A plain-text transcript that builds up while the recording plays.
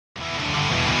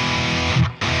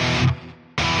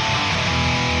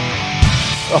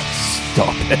Oh,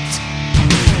 stop it.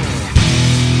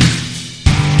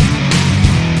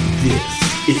 This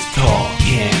is Talk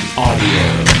and Audio.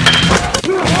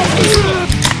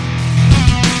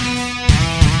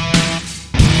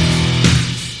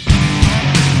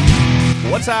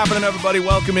 What's happening, everybody?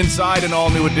 Welcome inside an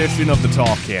all-new edition of the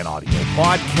Talk and Audio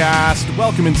podcast.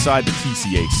 Welcome inside the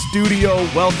TCA studio.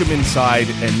 Welcome inside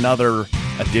another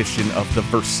edition of the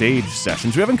Versage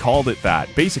sessions. We haven't called it that,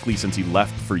 basically, since he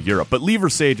left for Europe. But Lee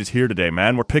Versage is here today,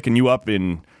 man. We're picking you up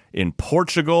in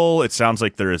Portugal. It sounds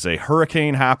like there is a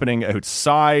hurricane happening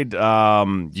outside.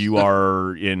 You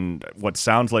are in what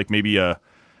sounds like maybe I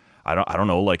don't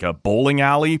know, like a bowling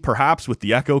alley, perhaps, with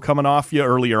the echo coming off you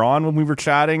earlier on when we were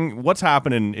chatting. What's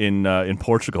happening in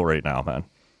Portugal right now, man?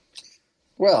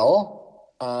 Well,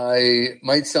 I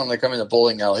might sound like I'm in a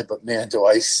bowling alley, but man, do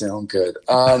I sound good.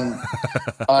 I'm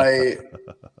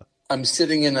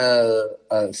sitting in a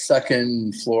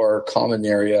second floor common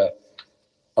area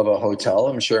of a hotel.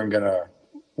 I'm sure I'm going to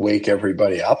wake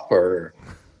everybody up, or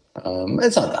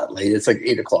it's not that late. It's like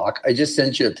 8:00. I just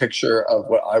sent you a picture of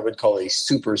what I would call a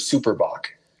super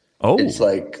bock. Oh, it's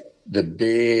like the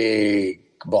big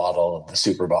bottle of the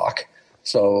super bock.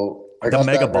 So I got the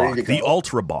mega that ready bock, to go. the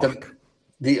ultra bock.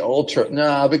 The ultra,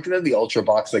 no, but the ultra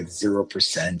box like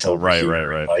 0%. Oh,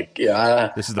 right. Like,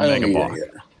 yeah, this is the mega bock.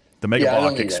 The mega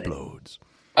bock explodes.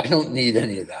 I don't need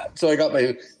any of that. So I got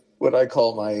what I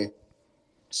call my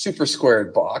super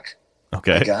squared bock.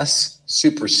 Okay. I guess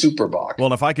super bock. Well,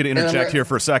 and if I could interject here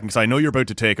for a second, because I know you're about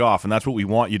to take off, and that's what we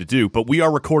want you to do. But we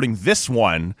are recording this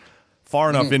one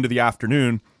far enough into the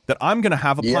afternoon that I'm going to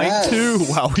have a pint too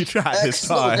while we chat this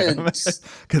time.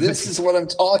 This is what I'm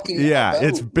talking about. Yeah,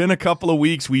 it's been a couple of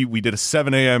weeks. We did a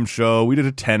 7 a.m. show. We did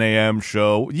a 10 a.m.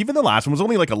 show. Even the last one was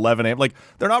only like 11 a.m. Like,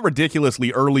 they're not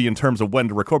ridiculously early in terms of when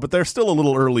to record, but they're still a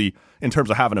little early in terms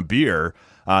of having a beer.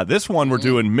 This one we're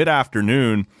doing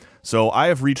mid-afternoon. So I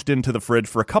have reached into the fridge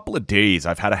for a couple of days.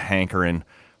 I've had a hankering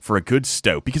for a good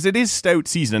stout, because it is stout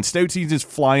season, and stout season is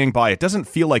flying by. It doesn't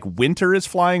feel like winter is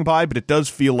flying by, but it does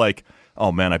feel like,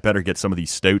 oh man, I better get some of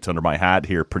these stouts under my hat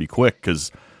here pretty quick,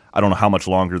 because I don't know how much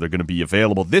longer they're going to be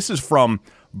available. This is from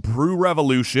Brew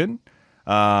Revolution,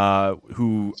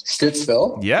 who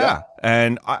Stittsville. Yeah.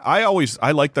 And I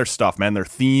like their stuff, man. Their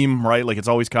theme, right? Like, it's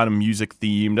always kind of music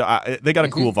themed. They got a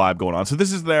cool vibe going on. So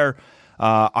this is their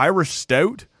Irish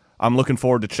Stout. I'm looking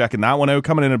forward to checking that one out.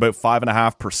 Coming in at about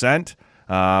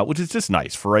 5.5%, which is just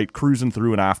nice for cruising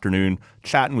through an afternoon,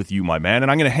 chatting with you, my man.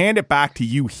 And I'm going to hand it back to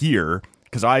you here,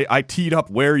 because I teed up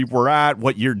where you were at,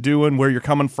 what you're doing, where you're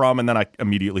coming from, and then I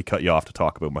immediately cut you off to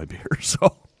talk about my beer.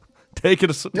 So take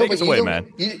us away, man.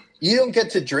 You don't get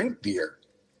to drink beer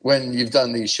when you've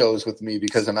done these shows with me,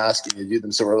 because I'm asking you to do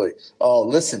them so early. Oh,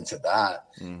 listen to that.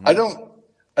 Mm-hmm.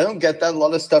 I don't get that. A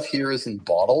lot of stuff here is in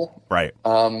bottle. Right.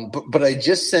 But I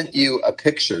just sent you a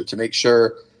picture to make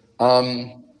sure.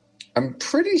 I'm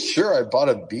pretty sure I bought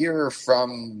a beer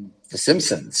from The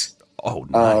Simpsons. Oh,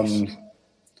 nice.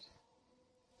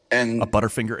 And a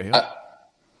Butterfinger ale?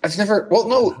 I've never,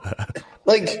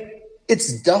 like,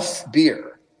 it's Duff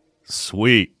beer.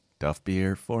 Sweet. Duff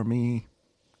beer for me.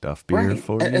 Duff beer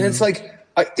for you. And it's like,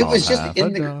 it was just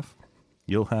in the... Duff.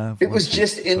 You'll have. It was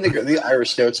just in the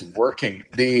Irish Stout's working.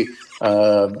 The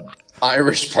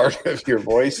Irish part of your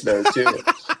voice there too.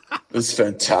 It was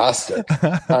fantastic.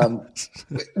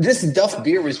 This Duff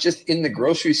beer was just in the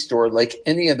grocery store like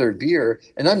any other beer,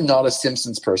 and I'm not a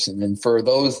Simpsons person. And for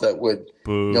those that would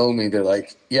know me, they're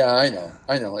like, "Yeah,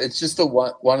 I know. It's just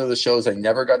one of the shows I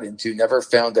never got into, never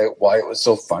found out why it was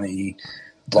so funny."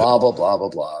 Blah blah blah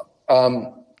blah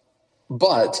blah.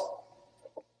 But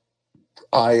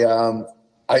I'm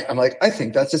like, I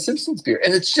think that's a Simpsons beer.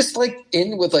 And it's just like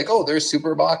in with like, oh, there's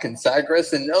Superbock and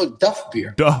Sagres and Duff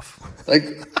beer. Duff. Like,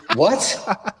 what?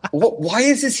 Why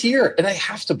is this here? And I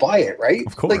have to buy it, right?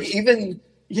 Of course. Like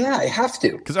I have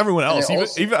to. Because everyone else,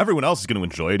 even everyone else is going to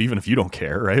enjoy it, even if you don't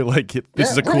care, right? Like,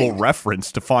 this is a cool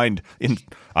reference to find in,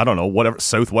 I don't know, whatever,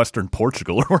 southwestern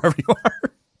Portugal or wherever you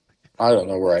are. I don't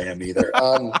know where I am either.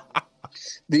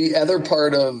 The other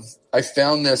part of, I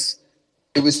found this,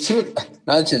 it was too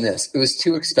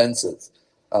expensive.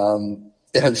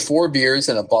 It had 4 beers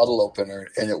and a bottle opener,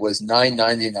 and it was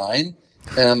 $9.99.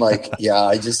 And I'm like, yeah,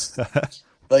 I just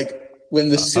like when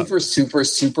the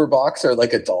super box are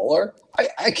like $1.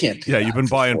 I can't. Yeah, you've been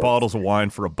buying bottles of wine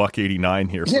for $1.89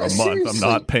 here for a month. Seriously. I'm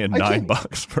not paying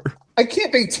 $9 for. I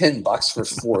can't pay $10 for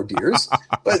 4 beers,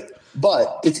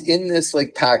 but it's in this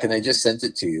like pack, and I just sent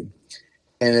it to you,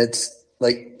 and it's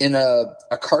like in a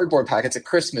cardboard pack. It's a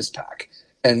Christmas pack.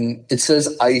 And it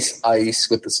says ice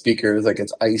with the speakers, like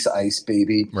it's ice,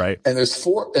 baby. Right. And there's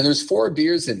 4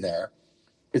 beers in there.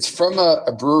 It's from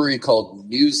a brewery called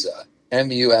Musa,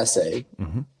 M-U-S-A.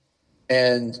 Mm-hmm.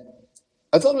 And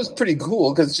I thought it was pretty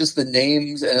cool because just the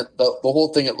names and the whole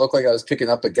thing, it looked like I was picking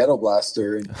up a ghetto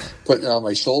blaster and putting it on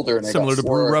my shoulder. And Similar I got to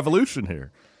Brew Revolution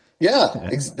here. Yeah,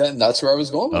 that's where I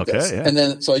was going with this. Yeah. And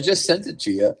then, so I just sent it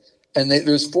to you. And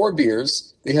there's 4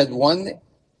 beers. They had one,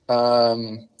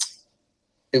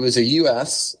 it was a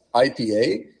U.S.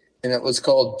 IPA, and it was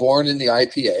called Born in the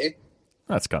IPA.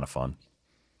 That's kind of fun.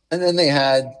 And then they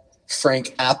had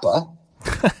Frank Appa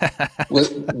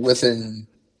with an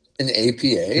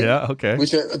APA. Yeah, okay.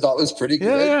 Which I thought was pretty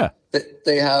good. Yeah.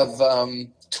 They have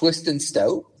Twist and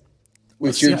Stout,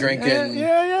 which you're drinking.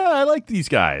 Yeah, I like these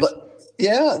guys.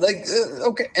 Yeah,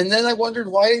 okay. And then I wondered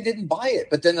why I didn't buy it.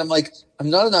 But then I'm like, I'm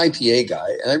not an IPA guy,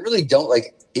 and I really don't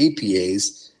like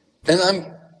APAs. And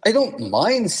I don't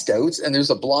mind stouts. And there's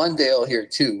a blonde ale here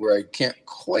too, where I can't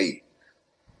quite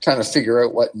kind of figure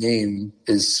out what name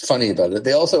is funny about it.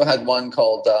 They also had one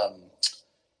called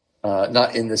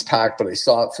not in this pack, but I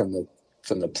saw it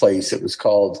from the place. It was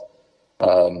called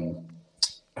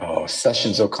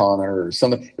Sessions O'Connor or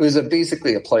something. It was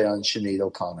basically a play on Sinead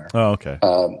O'Connor. Oh, okay.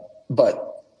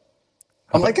 But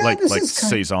I'm like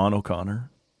Cezanne O'Connor.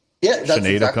 Yeah, that's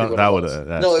Sinead exactly O'Connor. what it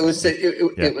was. No,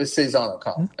 it was Cezanne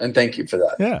O'Connor, and thank you for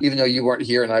that. Yeah. Even though you weren't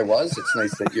here and I was, it's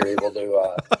nice that you're able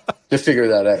to figure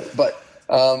that out. But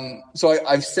so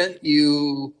I've sent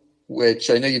you, which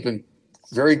I know you've been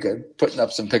very good putting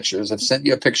up some pictures. I've sent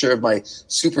you a picture of my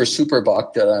super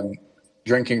buck that I'm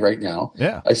drinking right now.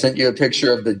 Yeah. I sent you a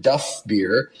picture of the Duff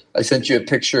beer. I sent you a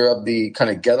picture of the kind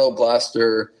of Ghetto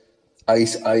Blaster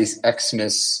Ice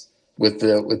Xmas with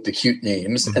the cute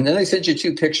names. Mm-hmm. And then I sent you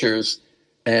 2 pictures,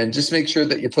 and just make sure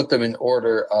that you put them in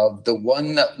order of the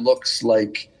one that looks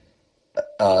like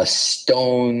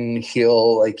Stone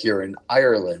Hill, like you're in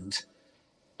Ireland,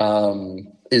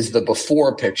 is the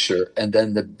before picture, and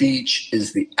then the beach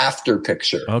is the after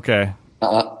picture. Okay.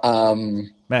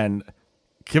 Man,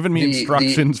 giving me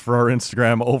instructions for our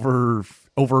Instagram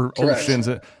over oceans.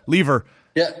 Lever.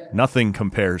 Yeah. Nothing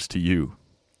compares to you.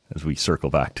 As we circle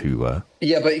back to but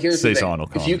here's the thing.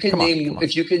 O'Connor.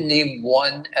 If you can name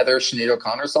one other Sinead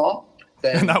O'Connor song,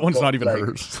 then and that one's not even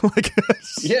hers.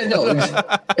 Yeah, no.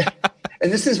 And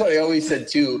this is what I always said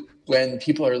too when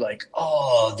people are like,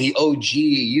 "Oh, the OG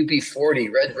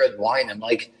UB40 Red Wine." I'm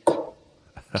like, do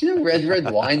you know Red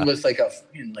Wine was like a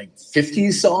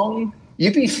 50s song?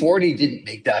 UB40 didn't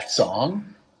make that song.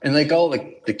 And all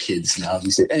the kids now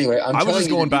these days. Anyway, I was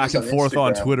just going back and forth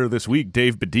on Twitter this week.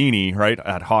 Dave Bedini, right,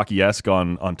 at Hockey-esque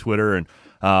on Twitter, and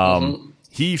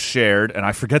he shared, and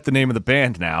I forget the name of the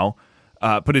band now,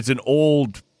 but it's an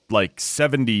old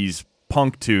 70s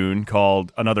punk tune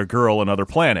called "Another Girl, Another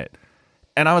Planet,"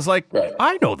 and I was like, right.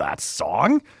 I know that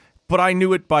song, but I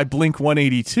knew it by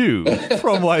Blink-182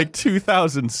 from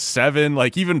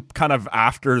 2007, even kind of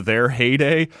after their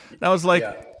heyday. And I was like.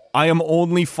 Yeah. I am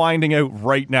only finding out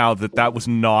right now that was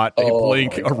not a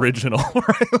Blink original.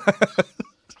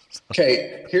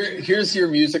 Okay, here's your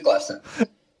music lesson.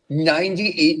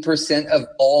 98% of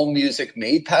all music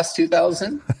made past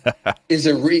 2000 is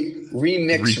a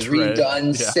remix,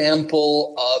 redone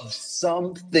sample of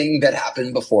something that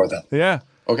happened before them. Yeah.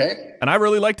 Okay. And I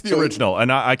really liked the original,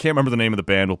 and I can't remember the name of the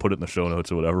band. We'll put it in the show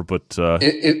notes or whatever. But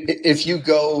if you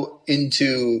go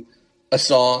into a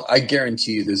song, I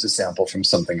guarantee you there's a sample from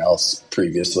something else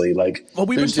previously. Well,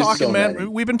 we've been talking, man. Many.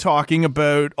 We've been talking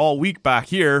about all week back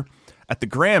here at the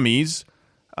Grammys.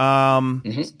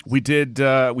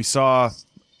 We saw,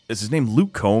 is his name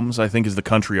Luke Combs, I think is the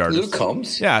country artist. Luke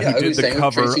Combs? Yeah, he did the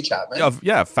cover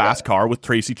of Fast Car with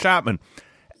Tracy Chapman.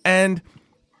 And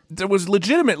there was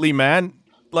legitimately, man,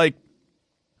 and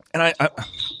I'm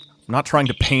not trying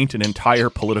to paint an entire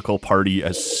political party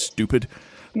as stupid.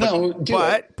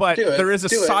 But there is a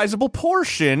sizable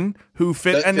portion who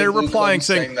fit, and they're replying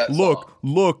saying,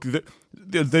 "Look,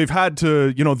 they've had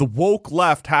to, the woke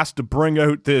left has to bring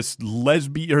out this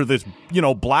lesbian or this,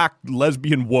 black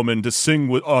lesbian woman to sing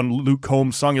on Luke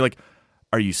Combs' song." You're like,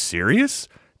 are you serious?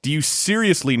 Do you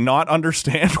seriously not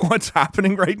understand what's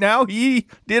happening right now? He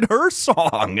did her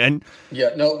song, and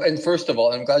first of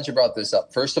all, I'm glad you brought this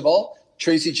up. First of all,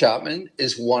 Tracy Chapman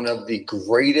is one of the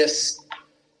greatest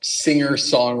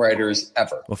singer-songwriters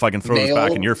ever. Well, if I can throw this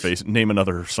back in your face, name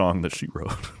another song that she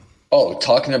wrote. Oh,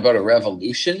 talking about a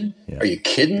revolution? Yeah. Are you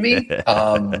kidding me?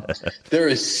 There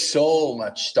is so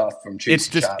much stuff from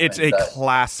Tracy Chapman. It's a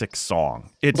classic song.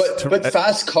 But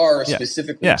Fast Car,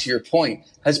 specifically to your point,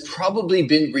 has probably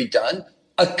been redone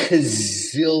a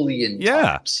gazillion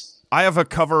times. I have a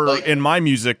cover in my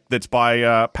music that's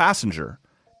by Passenger.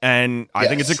 And I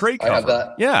think it's a great cover. I have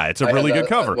that. Yeah, it's a really good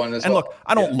cover. And look,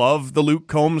 I don't love the Luke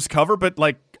Combs cover, but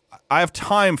like I have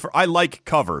time for. I like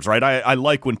covers, right? I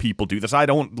like when people do this. I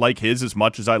don't like his as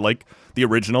much as I like the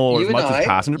original or as much as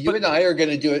Passenger. You and I are going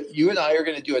to do it. You and I are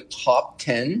going to do a top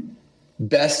 10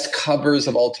 best covers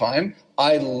of all time.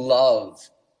 I love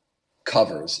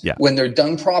covers when they're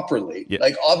done properly.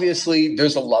 Like obviously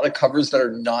there's a lot of covers that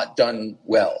are not done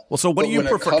well. Well, so what do you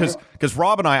prefer? Because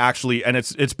Rob and I actually, and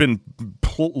it's been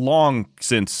long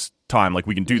since time, like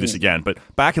we can do this again, but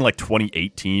back in like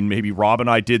 2018 maybe, Rob and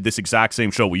I did this exact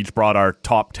same show. We each brought our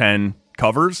top 10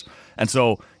 covers, and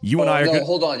so you and I are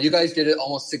hold on, you guys did it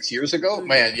almost 6 years ago,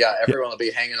 man. Everyone will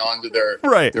be hanging on to their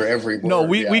every word. No,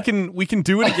 we can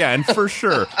do it again for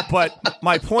sure. But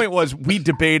my point was, we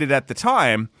debated at the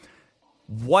time,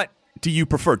 what do you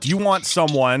prefer? Do you want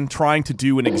someone trying to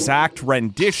do an exact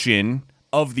rendition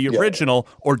of the original,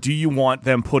 or do you want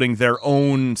them putting their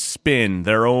own spin,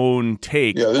 their own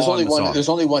take? There's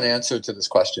only one answer to this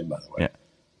question, by the way.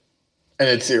 And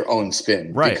it's your own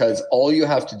spin. Right. Because all you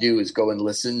have to do is go and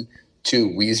listen to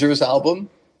Weezer's album.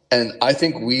 And I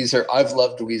think I've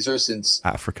loved Weezer since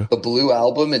Africa, the Blue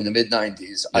album in the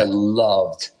mid-90s. I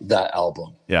loved that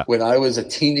album. When I was a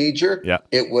teenager,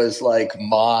 it was like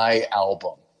my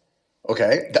album.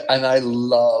 Okay? And I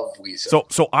love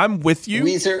Weezer. So I'm with you.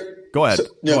 Weezer. Go ahead.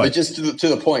 But just to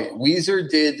the point, Weezer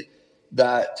did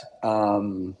that.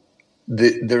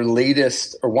 Their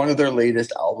latest, or one of their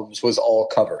latest albums, was all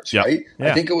covers, right?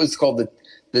 I think it was called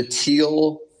the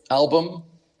Teal album,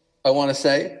 I want to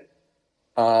say.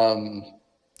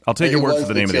 I'll take your word for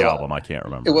the name of the album. I can't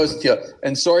remember. It was Teal.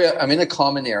 And sorry, I'm in a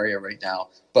common area right now,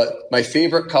 but my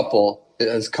favorite couple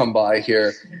has come by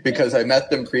here because I met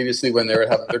them previously when they're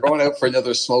going out for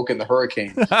another smoke in the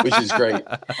hurricane, which is great.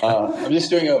 I'm just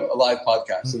doing a live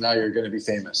podcast, so now you're going to be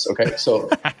famous. Okay, so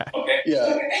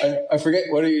I forget,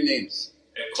 what are your names?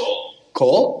 Cole.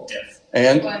 Cole? Yes.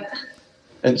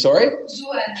 And sorry?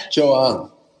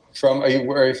 Joanne. Joanne.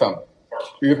 Where are you from?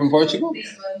 You're from Portugal?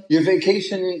 Lisbon. Your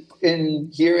vacation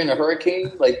here in a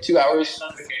hurricane, like 2 hours? It's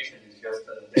not vacation.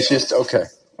 It's just okay.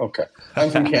 I'm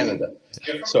from Canada.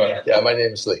 Sorry. Yeah, my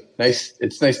name is Lee. Nice.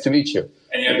 It's nice to meet you.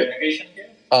 And you have a vacation here?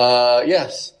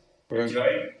 Yes.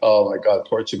 Enjoy. Oh my God,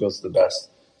 Portugal's the best.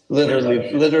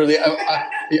 Literally,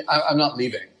 I'm not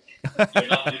leaving. You're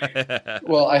not leaving.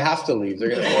 Well, I have to leave. They're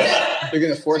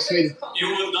gonna force me. You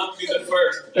will not be the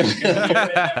first. You will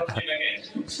never leave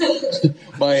again.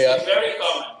 Very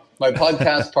common. My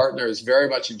podcast partner is very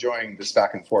much enjoying this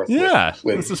back and forth.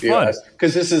 This is fun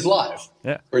because this is live.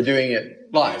 We're doing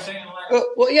it live.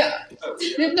 Well, yeah.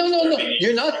 No.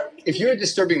 You're not. If you were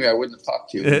disturbing me, I wouldn't have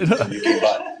talked to you.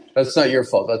 That's not your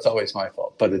fault. That's always my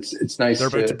fault. But it's nice. They're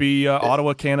about to be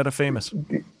Ottawa, Canada famous.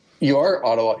 You are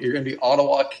Ottawa. You're going to be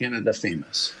Ottawa, Canada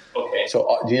famous. Okay.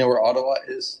 So do you know where Ottawa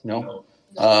is? No.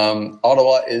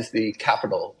 Ottawa is the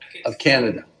capital of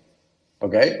Canada.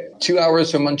 Okay, 2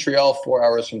 hours from Montreal, 4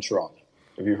 hours from Toronto.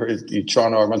 Have you heard of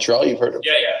Toronto or Montreal? You've heard of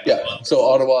it? Yeah. So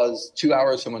Ottawa is 2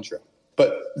 hours from Montreal.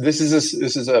 But this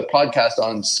is a podcast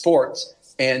on sports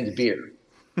and beer.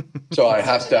 So I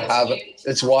have to have it.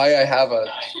 It's why I have a.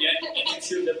 It's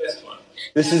the best one.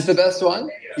 This is the best one.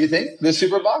 You think the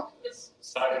Superbock?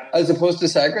 As opposed to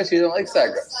Sagres, you don't like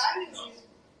Sagres?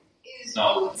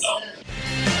 No.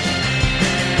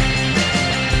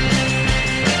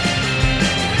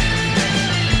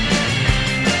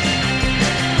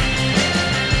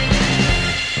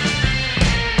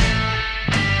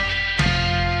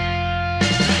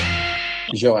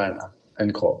 Joanna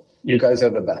and Cole, you guys are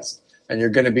the best, and you're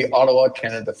going to be Ottawa,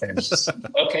 Canada famous.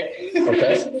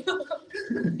 Okay.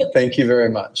 Thank you very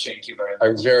much. Thank you very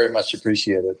much. I very much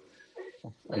appreciate it.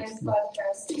 Nice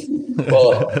podcast.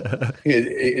 Well,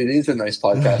 it is a nice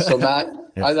podcast. So Matt,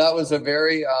 that was a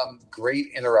very great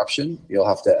interruption. You'll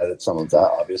have to edit some of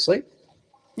that, obviously.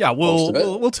 Yeah,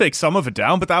 we'll take some of it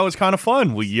down, but that was kind of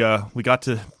fun. We got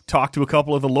to talk to a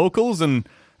couple of the locals and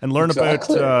learn about.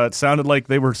 It sounded like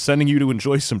they were sending you to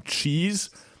enjoy some cheese.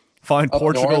 Find up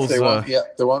Portugal's. North,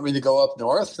 they want me to go up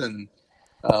north and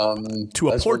to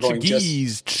a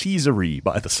Portuguese cheesery,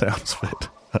 by the sounds of it.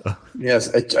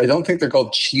 Yes, I don't think they're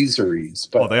called cheeseries,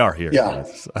 but they are here. Yeah,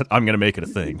 I'm going to make it a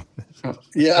thing.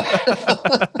 Yeah,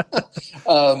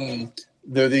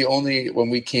 they're the only. When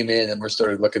we came in and we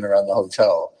started looking around the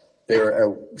hotel, they were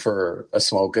out for a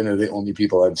smoke, and they're the only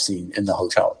people I've seen in the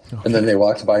hotel. Okay. And then they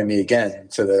walked by me again,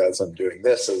 so that as I'm doing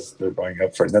this, as they're going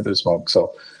up for another smoke.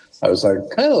 So I was like,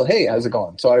 "Oh, hey, how's it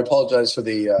going?" So I apologize for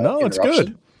the no, it's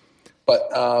good. But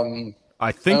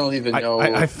I think I don't even know.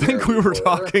 I think we were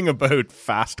talking about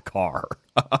Fast Car.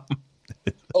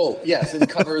 Oh yes, and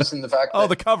covers and the fact that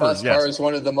the covers. Fast Car is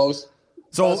one of the most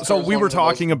So we were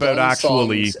talking about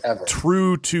actually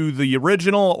true to the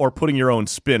original or putting your own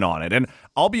spin on it. And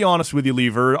I'll be honest with you,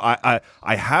 Lever, I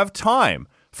have time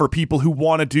for people who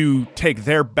want to take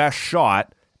their best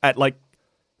shot at like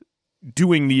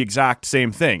doing the exact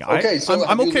same thing. Okay,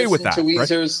 I'm okay with that. To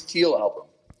Weezer's Teal album.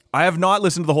 I have not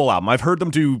listened to the whole album. I've heard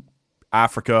them do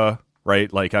Africa,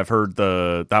 right? Like I've heard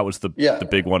that was the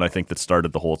big one I think that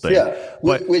started the whole thing. Yeah,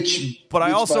 but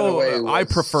I also by the way, I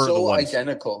prefer so the ones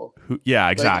identical.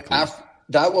 Exactly. Like,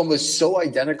 that one was so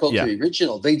identical to the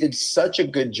original. They did such a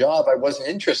good job. I wasn't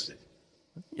interested.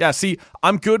 Yeah, see,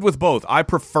 I'm good with both. I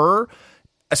prefer,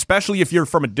 especially if you're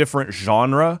from a different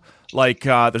genre. Like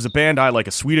there's a band I like,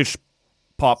 a Swedish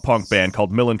pop punk band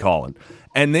called Millencolin,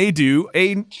 and they do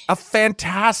a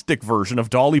fantastic version of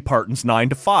Dolly Parton's 9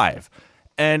 to 5.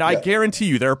 And I guarantee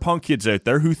you there are punk kids out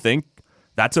there who think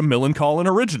that's a Millencolin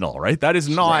original, right? That is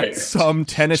not some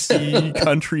Tennessee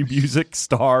country music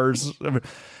stars.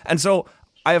 And so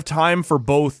I have time for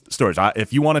both stories.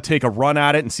 If you want to take a run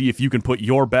at it and see if you can put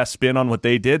your best spin on what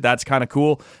they did, that's kind of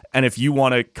cool. And if you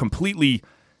want to completely,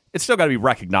 it's still got to be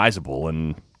recognizable.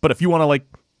 But if you want to like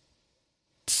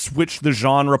switch the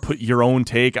genre, put your own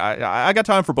take, I got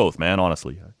time for both, man,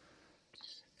 honestly.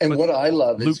 And what I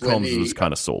love Luke is when Combs was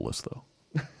kind of soulless, though.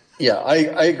 Yeah,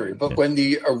 I agree. But when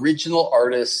the original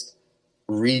artists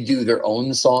redo their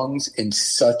own songs in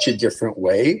such a different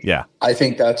way, I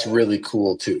think that's really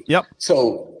cool too. Yep.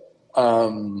 So,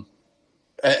 and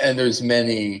there's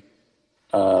many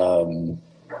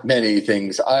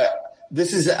things.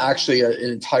 This is actually an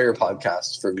entire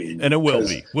podcast for me, and it will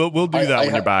be. We'll do that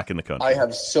when you're back in the country. I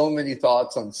have so many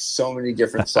thoughts on so many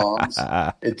different songs.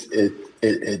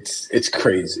 It's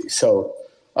crazy. So.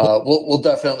 We'll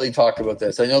definitely talk about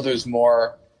this. I know there's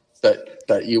more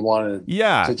that you wanted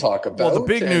to talk about. Well, the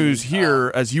big news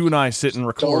here, as you and I sit and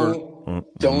record,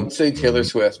 don't say Taylor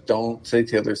Swift. Don't say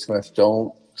Taylor Swift.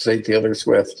 Don't say Taylor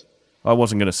Swift. I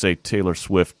wasn't going to say Taylor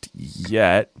Swift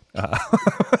yet.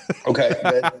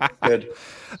 Okay, good.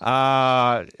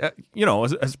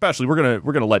 Especially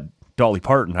we're gonna let Dolly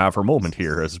Parton have her moment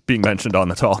here, as being mentioned on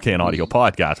the Tall Can Audio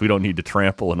podcast. We don't need to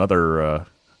trample another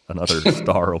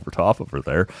star over top of her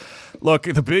there. Look,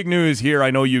 the big news here,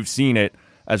 I know you've seen it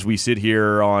as we sit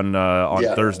here on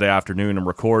Thursday afternoon and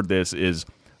record this, is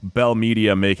Bell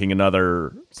Media making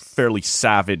another fairly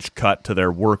savage cut to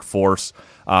their workforce.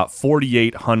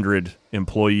 4,800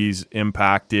 employees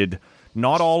impacted.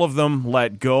 Not all of them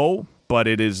let go, but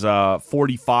it is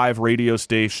 45 radio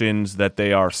stations that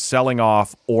they are selling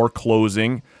off or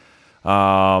closing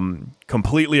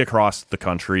completely across the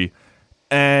country.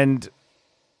 And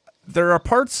there are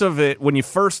parts of it when you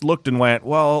first looked and went,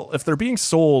 well, if they're being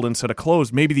sold instead of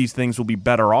closed, maybe these things will be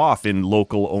better off in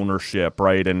local ownership,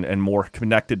 right, and more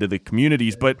connected to the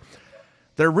communities. But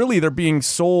they're being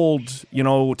sold,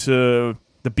 to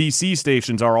the BC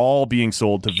stations are all being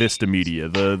sold to Vista Media.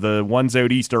 The ones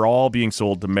out east are all being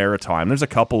sold to Maritime. There's a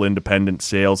couple independent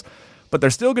sales, but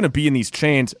they're still going to be in these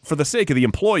chains for the sake of the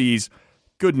employees.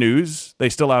 Good news, they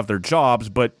still have their jobs,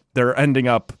 but they're ending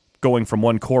up going from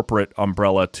one corporate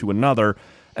umbrella to another.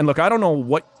 And look, I don't know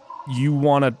what you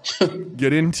want to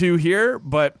get into here,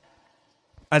 but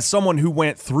as someone who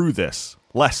went through this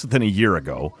less than a year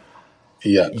ago,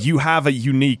 you have a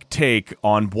unique take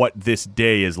on what this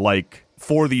day is like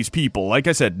for these people. Like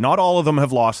I said, not all of them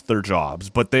have lost their jobs,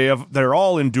 but they're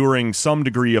all enduring some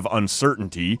degree of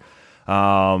uncertainty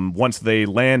once they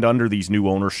land under these new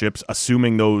ownerships,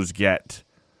 assuming those get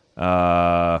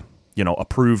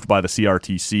approved by the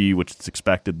CRTC, which it's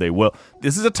expected they will.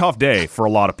 This is a tough day for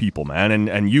a lot of people, man,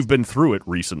 and you've been through it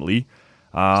recently.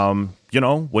 When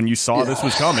you saw this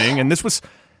was coming, and this was,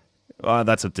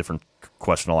 that's a different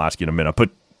question I'll ask you in a minute, but,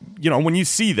 when you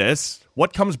see this,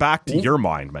 what comes back to your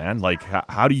mind, man? Like,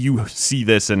 how do you see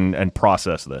this and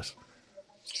process this?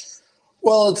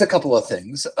 Well, it's a couple of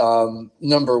things.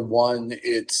 Number one,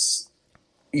 it's,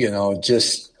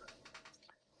 just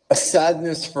a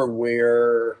sadness for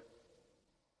where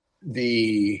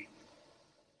I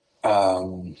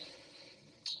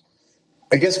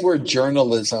guess where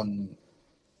journalism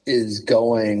is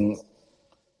going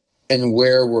and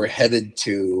where we're headed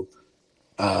to.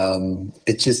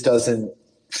 It just doesn't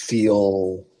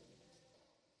feel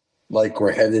like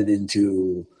we're headed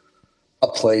into a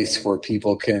place where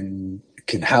people can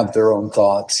have their own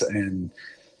thoughts and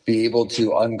be able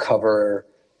to uncover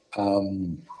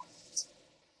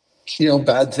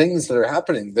bad things that are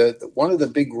happening. One of the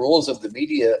big roles of the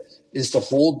media is to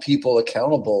hold people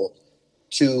accountable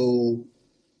to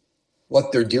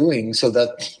what they're doing, so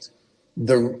that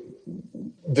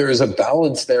there's a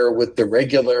balance there with the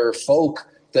regular folk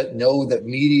that know that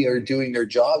media are doing their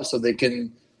job, so they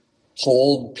can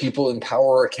hold people in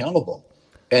power accountable.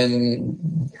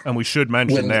 And we should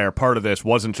mention part of this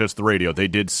wasn't just the radio. They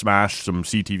did smash some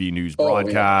CTV news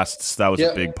broadcasts. That was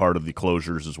a big part of the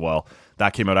closures as well.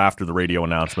 That came out after the radio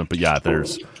announcement. But yeah,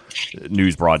 there's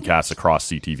news broadcasts across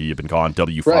CTV have been gone.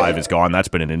 W5 is gone. That's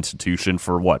been an institution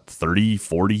for 30,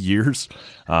 40 years.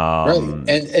 Right.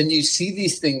 And you see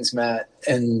these things, Matt,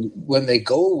 and when they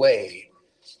go away,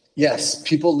 yes,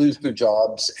 people lose their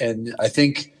jobs. And I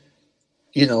think,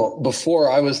 before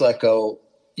I was let go,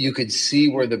 you could see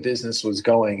where the business was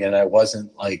going, and I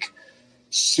wasn't like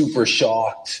super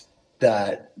shocked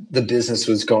that the business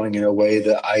was going in a way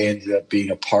that I ended up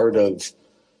being a part of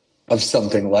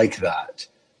something like that.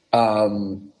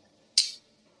 I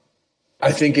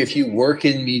think if you work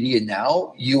in media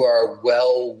now, you are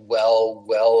well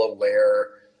aware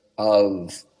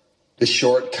of the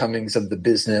shortcomings of the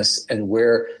business and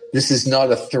where this is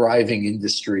not a thriving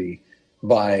industry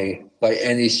by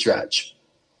any stretch.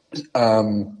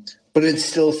 But it's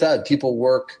still sad. People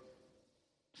work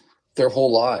their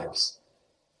whole lives.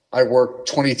 I worked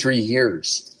 23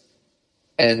 years.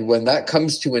 And when that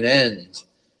comes to an end,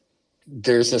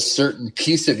 there's a certain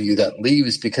piece of you that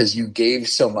leaves because you gave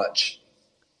so much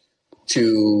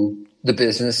to the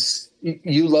business.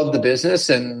 You love the business,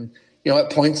 and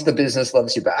at points the business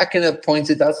loves you back, and at points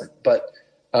it doesn't. But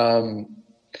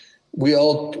we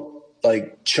all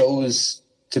chose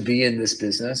to be in this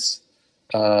business.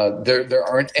 There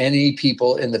aren't any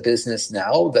people in the business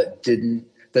now that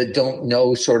don't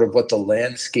know sort of what the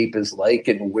landscape is like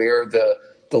and where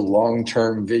the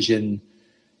long-term vision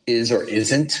is or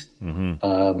isn't,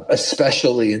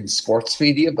 especially in sports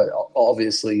media, but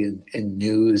obviously in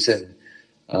news. And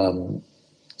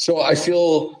so I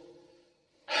feel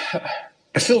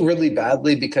really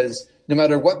badly because no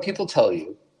matter what people tell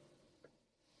you,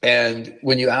 and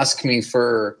when you ask me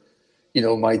for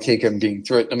my take on being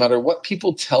through it, no matter what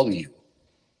people tell you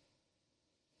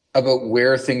about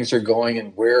where things are going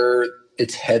and where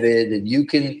it's headed, and you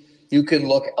can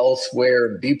look elsewhere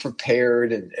and be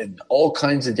prepared and all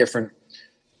kinds of different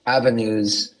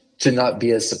avenues to not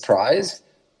be as surprised.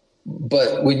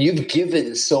 But when you've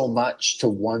given so much to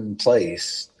one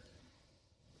place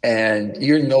and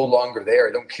you're no longer there,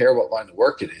 I don't care what line of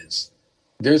work it is,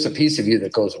 there's a piece of you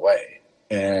that goes away.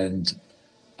 And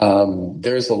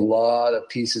there's a lot of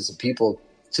pieces of people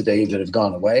today that have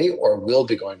gone away or will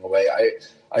be going away.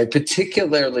 I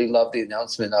particularly love the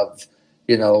announcement of,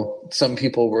 some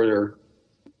people were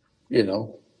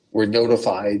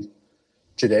notified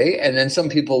today, and then some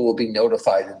people will be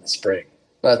notified in the spring.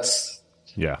 That's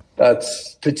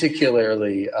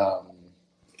particularly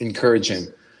encouraging.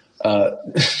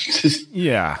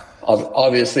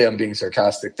 Obviously I'm being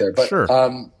sarcastic there, but sure.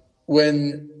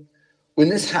 When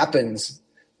this happens,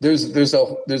 there's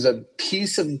a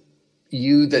piece of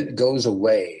you that goes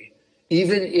away,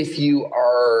 even if you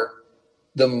are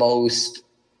the most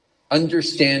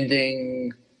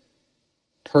understanding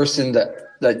person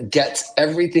that gets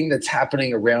everything that's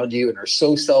happening around you and are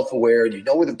so self-aware, and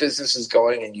where the business is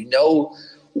going, and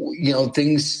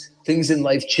things in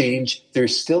life change.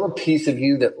 There's still a piece of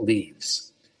you that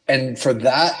leaves, and for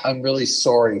that, I'm really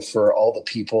sorry for all the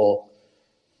people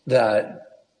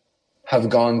that have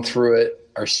gone through it,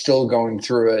 are still going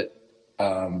through it,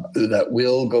 that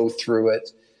will go through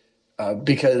it,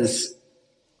 because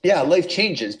life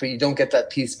changes, but you don't get that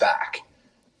piece back.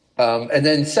 And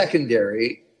then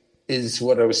secondary is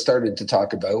what I was started to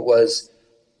talk about was,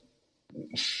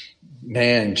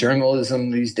 man,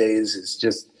 journalism these days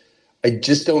is I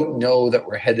just don't know that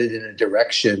we're headed in a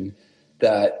direction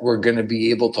that we're going to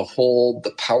be able to hold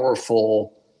the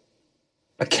powerful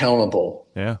accountable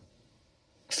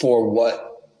for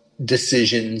what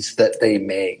decisions that they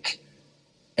make.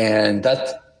 And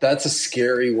that's a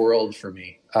scary world for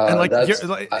me.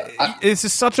 This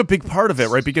is such a big part of it,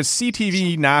 right? Because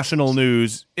CTV National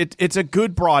News, it's a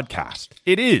good broadcast.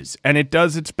 It is, and it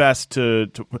does its best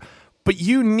to but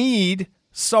you need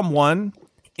someone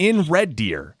in Red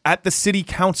Deer at the city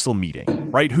council meeting,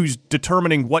 right? Who's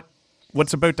determining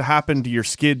what's about to happen to your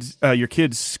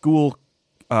kids' school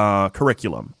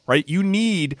curriculum, right? You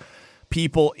need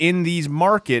people in these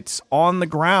markets on the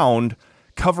ground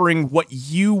covering what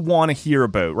you want to hear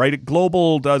about, right?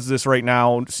 Global does this right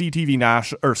now.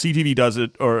 CTV does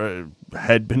it, or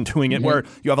had been doing it, where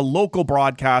you have a local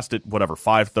broadcast at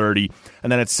 5:30,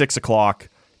 and then at 6:00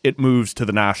 it moves to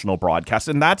the national broadcast,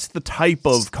 and that's the type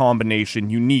of combination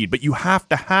you need. But you have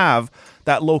to have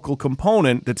that local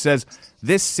component that says,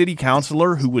 this city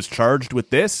councilor who was charged with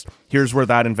this, here's where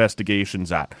that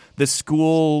investigation's at. This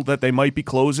school that they might be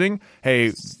closing, hey,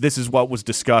 this is what was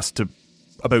discussed to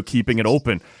about keeping it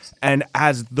open. And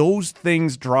as those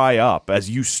things dry up, as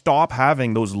you stop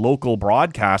having those local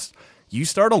broadcasts, you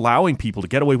start allowing people to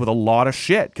get away with a lot of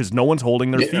shit because no one's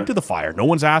holding their feet to the fire. No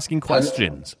one's asking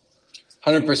questions.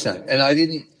 100%.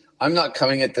 And I'm not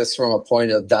coming at this from a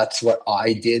point of that's what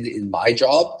I did in my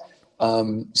job.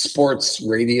 Sports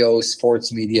radio,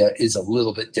 sports media is a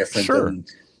little bit different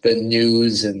than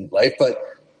news and life.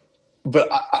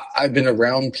 But I've been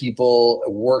around people,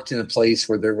 worked in a place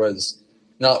where there was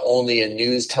not only a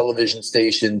news television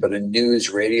station, but a news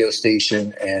radio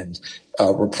station and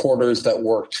reporters that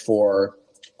worked for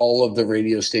all of the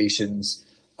radio stations.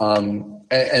 And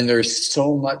there's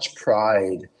so much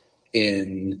pride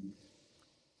in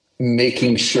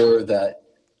making sure that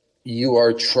you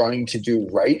are trying to do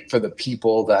right for the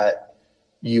people that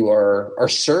you are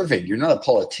serving. You're not a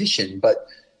politician, but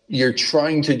you're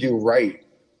trying to do right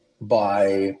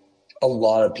by a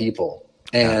lot of people.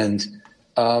 And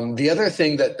the other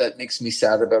thing that makes me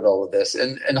sad about all of this,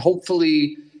 and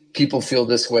hopefully people feel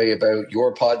this way about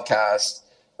your podcast,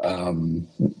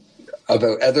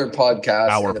 about other podcasts,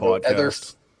 Our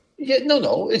podcast.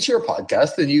 It's your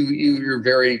podcast, and you're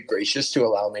very gracious to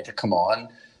allow me to come on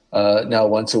now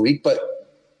once a week. But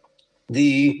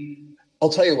I'll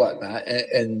tell you what, Matt,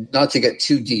 and not to get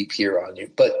too deep here on you,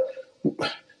 but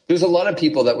there's a lot of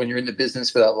people that when you're in the business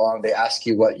for that long, they ask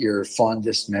you what your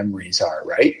fondest memories are,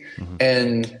 right? Mm-hmm.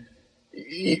 And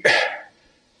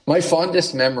my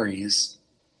fondest memories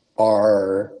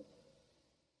are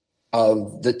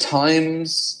of the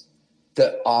times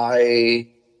that I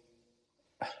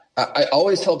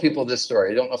always tell people this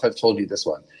story. I don't know if I've told you this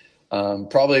one.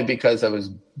 Probably because I was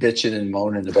bitching and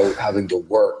moaning about having to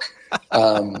work.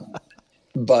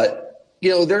 But,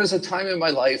 there's a time in my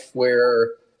life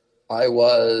where I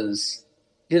was,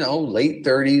 late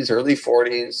 30s, early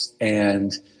 40s,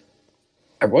 and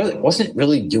I wasn't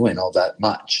really doing all that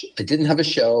much. I didn't have a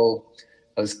show.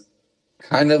 I was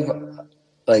kind of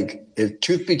like, if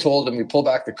truth be told, and we pull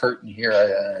back the curtain here,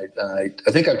 I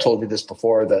think I've told you this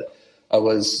before, that I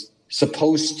was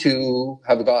supposed to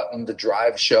have gotten the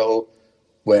Drive show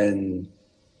when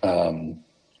Sean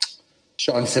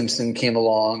Simpson came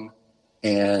along.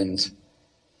 And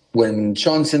when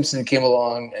Sean Simpson came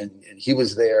along and he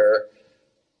was there,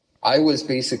 I was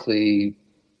basically,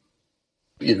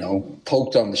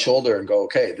 poked on the shoulder and go,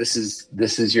 okay, this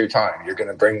is your time. You're going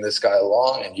to bring this guy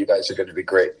along and you guys are going to be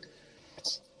great.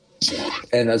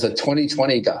 And as a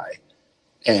 2020 guy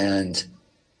and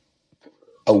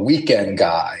a weekend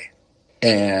guy,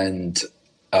 and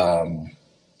I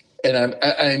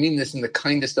mean this in the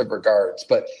kindest of regards,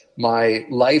 but my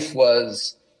life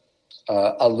was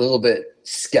a little bit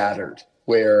scattered,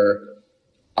 where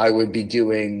I would be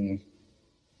doing,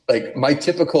 like, my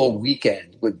typical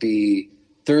weekend would be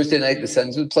Thursday night the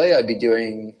Sens would play. I'd be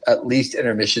doing at least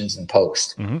intermissions and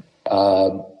post.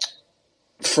 Mm-hmm.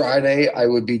 Friday I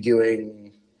would be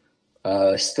doing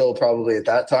still probably at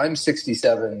that time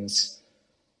 67s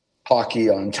hockey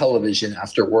on television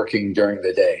after working during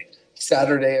the day.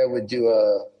 Saturday I would do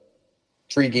a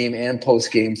pre-game and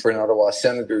post-game for an Ottawa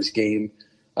Senators game.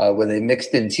 When they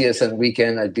mixed in TSN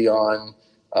weekend, I'd be on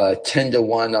 10 to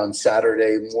 1 on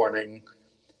Saturday morning,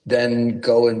 then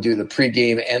go and do the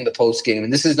pre-game and the post-game.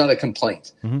 And this is not a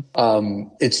complaint. Mm-hmm.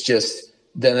 It's just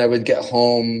then I would get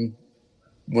home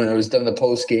when I was done the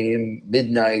post-game,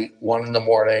 midnight, 1 in the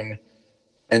morning,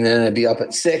 and then I'd be up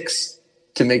at 6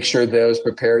 to make sure that I was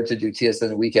prepared to do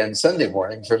TSN weekend Sunday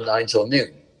morning from 9 till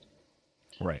noon.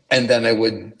 Right. And then I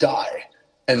would die.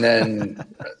 And then...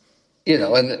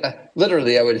 and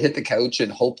literally I would hit the couch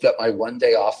and hope that my one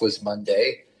day off was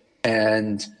Monday,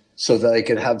 and so that I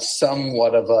could have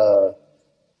somewhat of a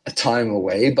time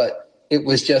away. But it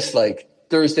was just like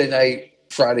Thursday night,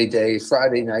 Friday day,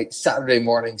 Friday night, Saturday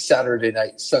morning, Saturday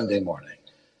night, Sunday morning.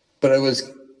 But I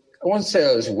won't say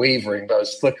I was wavering, but I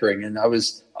was flickering, and I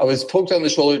was poked on the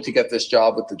shoulder to get this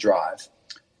job with the Drive.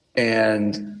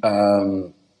 And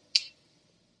all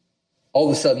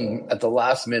of a sudden at the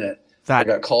last minute, I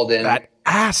got called in. That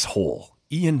asshole,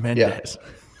 Ian Mendez.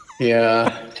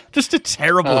 Yeah. Just a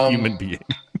terrible human being.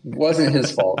 Wasn't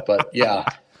his fault, but yeah.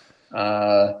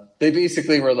 They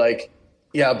basically were like,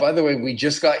 yeah, by the way, we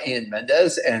just got Ian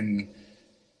Mendez, and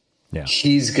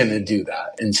he's going to do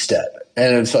that instead.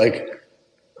 And it's like,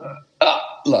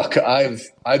 look,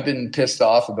 I've been pissed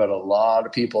off about a lot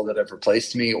of people that have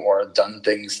replaced me or done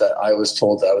things that I was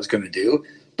told that I was going to do.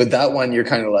 But that one, you're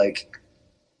kind of like,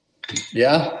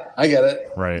 yeah, I get it.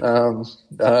 Right.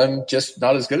 I'm just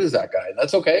not as good as that guy.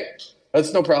 That's okay.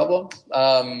 That's no problem.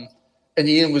 And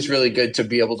Ian was really good to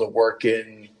be able to work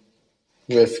in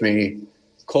with me.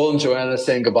 Cole and Joanna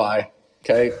saying goodbye.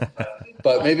 Okay.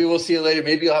 But maybe we'll see you later.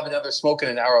 Maybe you'll have another smoke in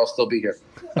an hour. I'll still be here.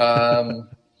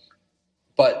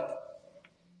 But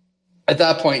at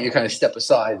that point, you kind of step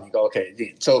aside and you go, okay,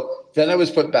 Dean. So then I was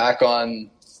put back on,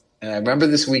 and I remember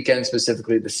this weekend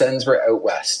specifically, the Sens were out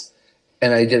west.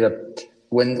 And I did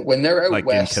when they're out like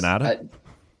west. In Canada?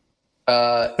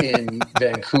 In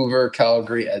Vancouver,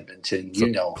 Calgary, Edmonton,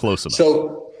 So close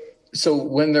enough. So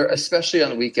when they're, especially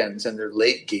on weekends and they're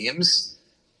late games,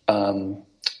 if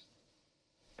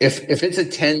it's a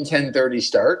 10:30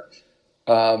 start,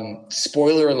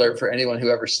 spoiler alert for anyone who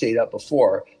ever stayed up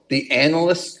before, the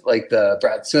analysts like the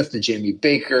Brad Smith, the Jamie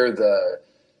Baker, the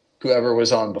whoever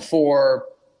was on before,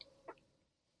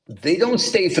 they don't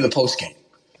stay for the post game.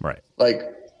 Right. Like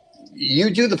you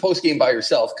do the post game by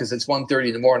yourself because it's 1:30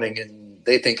 in the morning and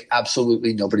they think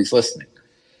absolutely nobody's listening.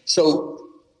 So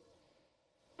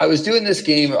I was doing this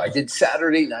game. I did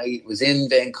Saturday night, was in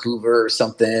Vancouver or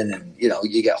something. And,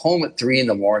 you get home at 3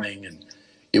 a.m. and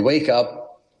you wake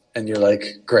up and you're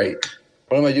like, great.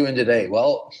 What am I doing today?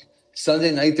 Well, Sunday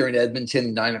night, they're in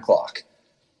Edmonton, 9:00.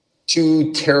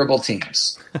 2 terrible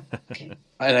teams.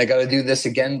 And I got to do this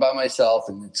again by myself.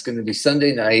 And it's going to be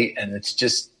Sunday night. And it's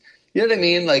just, you know what I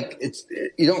mean? Like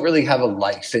you don't really have a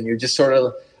life and you're just sort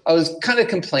of, I was kind of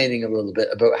complaining a little bit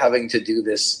about having to do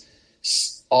this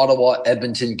Ottawa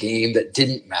Edmonton game that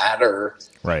didn't matter.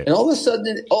 Right. And all of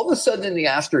a sudden in the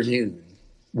afternoon,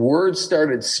 word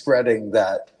started spreading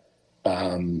that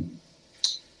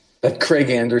Craig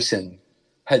Anderson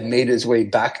had made his way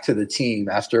back to the team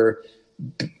after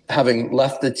having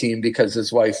left the team because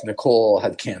his wife Nicole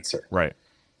had cancer. Right.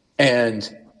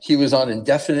 And he was on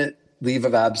indefinite leave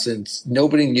of absence.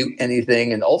 Nobody knew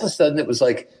anything. And all of a sudden it was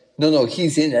like, no,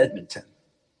 he's in Edmonton.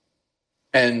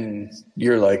 And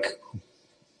you're like,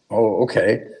 oh,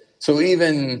 okay. So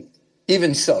even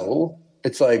so,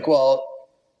 it's like, well,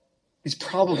 he's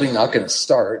probably not going to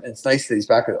start. And it's nice that he's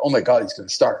back. Oh my God, he's going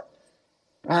to start.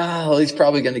 Well, he's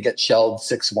probably going to get shelled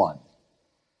 6-1.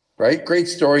 Right? Great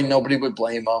story. Nobody would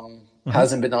blame him. Mm-hmm.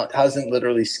 Hasn't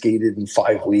literally skated in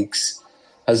 5 weeks.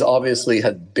 Has obviously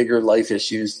had bigger life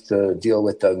issues to deal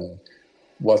with than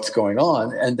what's going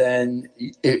on. And then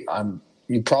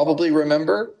you probably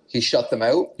remember he shut them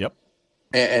out. Yep.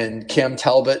 And Cam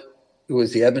Talbot, who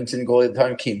was the Edmonton goalie at the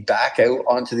time, came back out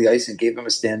onto the ice and gave him a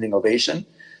standing ovation.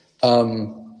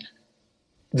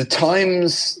 The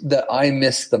times that I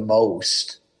missed the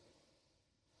most,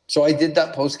 so I did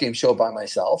that post-game show by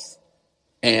myself,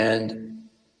 and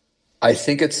I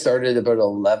think it started about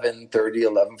 11:30,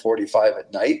 11:45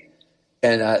 at night,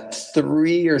 and at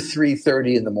 3 or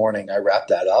 3:30 in the morning, I wrapped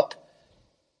that up.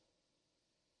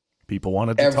 People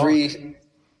wanted to talk.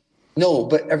 No,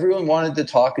 but everyone wanted to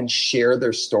talk and share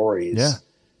their stories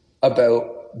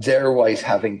about their wife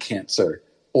having cancer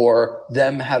or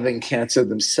them having cancer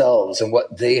themselves and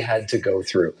what they had to go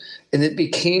through. And it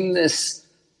became this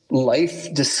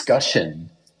life discussion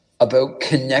about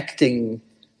connecting.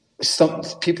 Some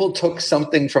people took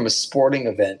something from a sporting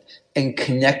event and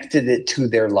connected it to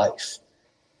their life.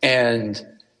 And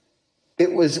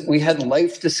we had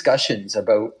life discussions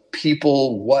about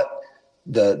people, what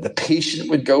the patient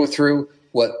would go through,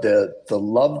 what the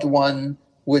loved one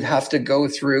would have to go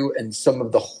through, and some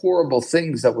of the horrible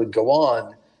things that would go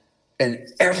on. And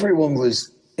everyone was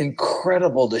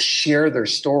incredible to share their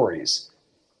stories.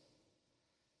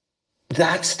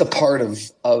 That's the part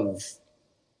of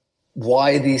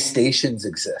why these stations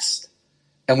exist.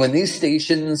 And when these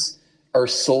stations are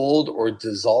sold or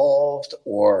dissolved,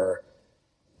 or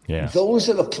those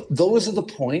are the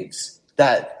points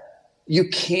that you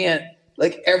can't,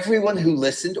 like, everyone who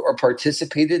listened or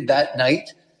participated that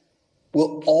night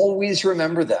will always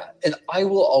remember that. And I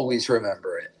will always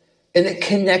remember it. And it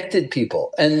connected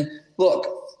people. And look,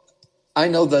 I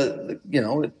know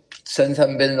Sens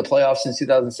haven't been in the playoffs since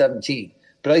 2017,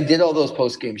 but I did all those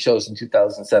post-game shows in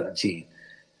 2017.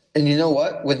 And you know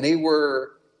what? When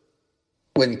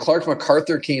Clark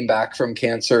MacArthur came back from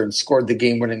cancer and scored the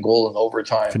game-winning goal in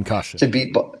overtime to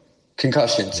beat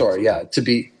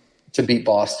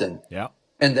Boston. Yeah.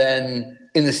 And then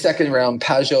in the second round,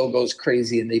 Pajot goes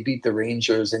crazy and they beat the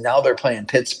Rangers, and now they're playing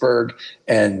Pittsburgh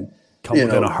and come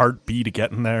within a heartbeat of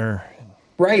getting there.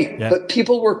 Right. Yeah. But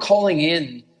people were calling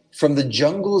in from the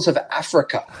jungles of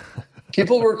Africa.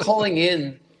 People were calling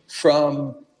in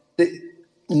from the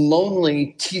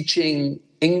lonely teaching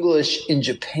English in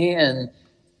Japan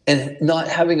and not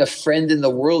having a friend in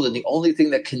the world. And the only thing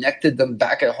that connected them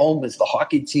back at home is the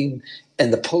hockey team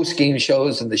and the post-game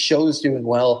shows and the shows doing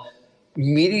well.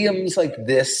 Mediums like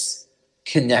this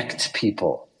connect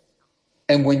people.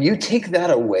 And when you take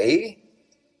that away,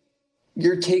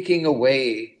 you're taking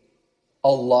away a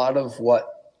lot of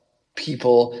what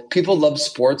people love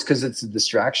sports because it's a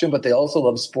distraction, but they also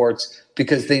love sports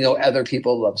because they know other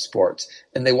people love sports,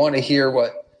 and they want to hear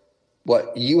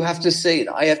what you have to say and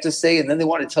I have to say, and then they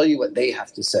want to tell you what they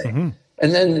have to say. Mm-hmm.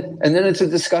 And then it's a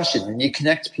discussion and you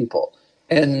connect people.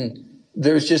 And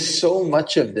there's just so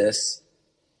much of this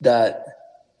that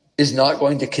is not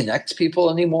going to connect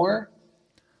people anymore.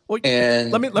 Well,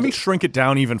 and let me shrink it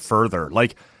down even further.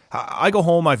 Like, I go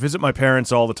home, I visit my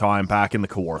parents all the time back in the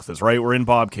Kawarthas, right? We're in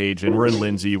Bobcaygeon, we're in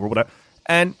Lindsay, we're whatever.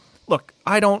 And look,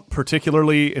 I don't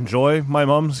particularly enjoy my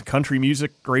mom's country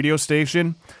music radio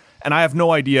station, and I have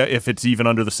no idea if it's even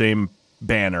under the same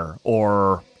banner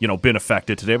or, been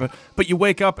affected today. But you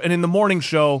wake up, and in the morning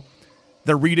show,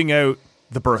 they're reading out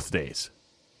the birthdays,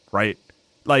 right?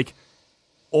 Like,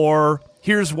 or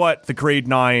here's what the grade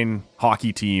 9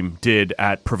 hockey team did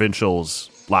at provincials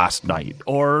last night,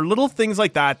 or little things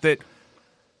like that.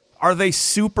 Are they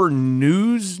super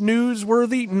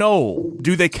newsworthy? No.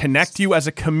 Do they connect you as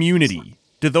a community?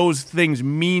 Do those things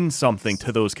mean something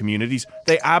to those communities?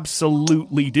 They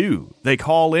absolutely do. They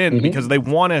call in because they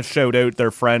want to shout out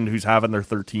their friend who's having their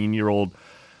 13-year-old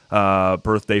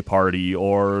birthday party,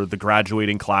 or the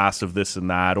graduating class of this and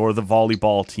that, or the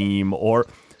volleyball team, or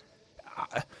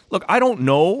look, I don't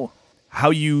know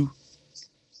how you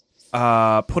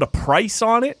put a price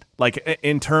on it, like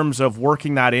in terms of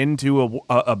working that into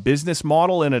a business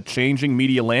model in a changing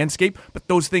media landscape, but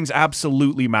those things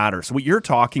absolutely matter. So what you're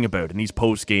talking about in these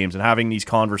post games and having these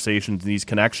conversations and these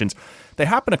connections, they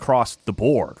happen across the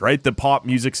board, right? The pop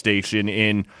music station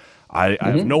in, I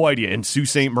have no idea, in Sault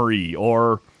Ste. Marie,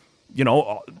 or,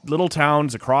 little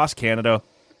towns across Canada.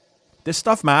 This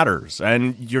stuff matters,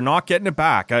 and you're not getting it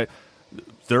back.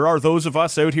 There are those of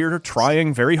us out here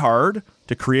trying very hard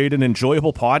to create an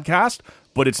enjoyable podcast,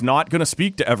 but it's not going to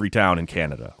speak to every town in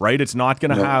Canada, right? It's not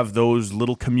going to have those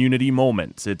little community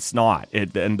moments. It's not.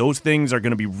 And those things are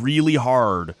going to be really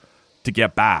hard to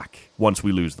get back once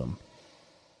we lose them.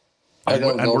 I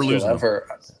don't know if you'll ever.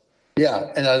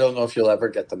 Yeah, and I don't know if you'll ever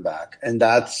get them back. And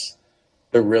that's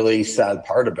the really sad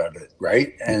part about it,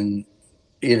 right? And,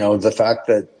 the fact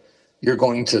that you're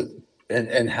going to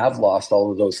and have lost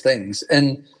all of those things.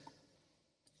 And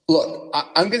look,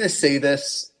 I'm going to say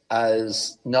this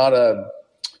as not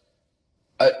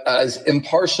as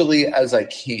impartially as I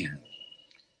can.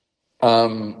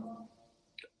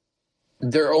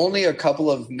 There are only a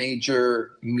couple of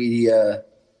major media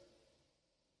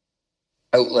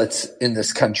outlets in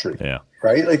this country,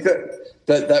 right? Like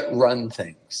that run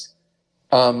things.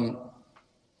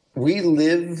 We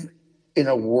live in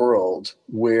a world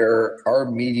where our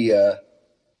media,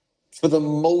 for the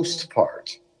most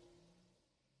part,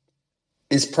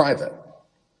 is private,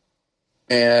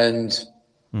 and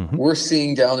we're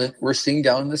seeing down in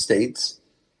the States,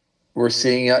 we're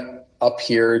seeing it up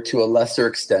here to a lesser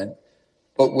extent.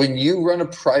 But when you run a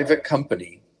private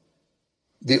company,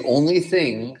 the only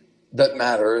thing that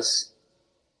matters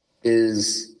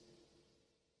is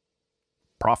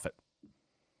profit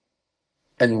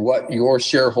and what your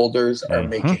shareholders are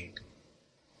making.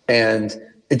 And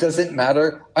it doesn't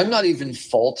matter. I'm not even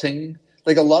faulting.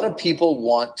 Like, a lot of people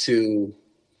want to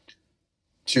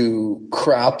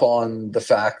crap on the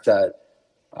fact that,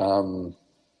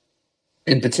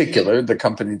 in particular, the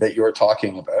company that you're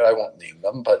talking about, I won't name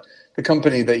them, but the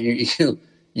company that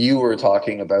you were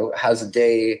talking about has a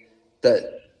day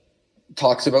that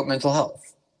talks about mental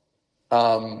health.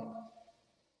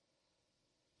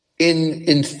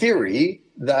 In theory,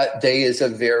 that day is a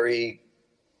very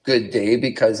good day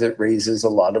because it raises a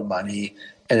lot of money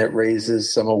and it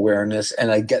raises some awareness,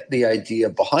 and I get the idea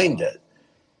behind it.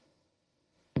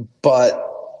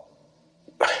 But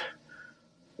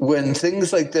when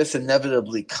things like this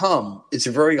inevitably come, it's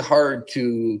very hard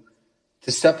to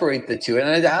separate the two. And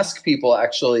I'd ask people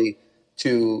actually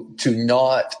to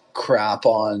not crap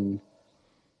on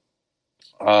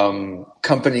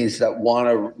companies that want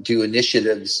to do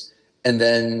initiatives and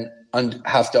then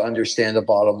have to understand the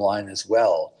bottom line as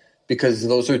well, because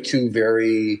those are two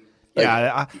very.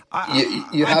 I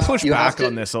push back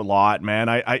on this a lot, man.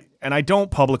 I don't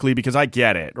publicly, because I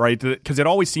get it, right? Because it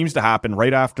always seems to happen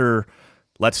right after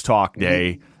Let's Talk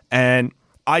Day, and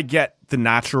I get the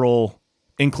natural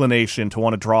inclination to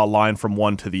want to draw a line from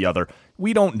one to the other.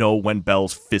 We don't know when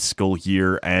Bell's fiscal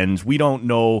year ends. We don't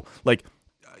know,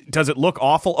 does it look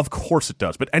awful? Of course it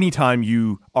does. But anytime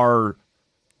you are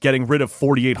getting rid of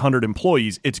 4,800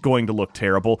 employees, it's going to look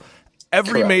terrible.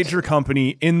 Every major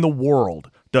company in the world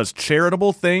does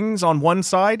charitable things on one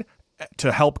side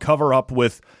to help cover up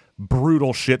with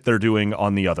brutal shit they're doing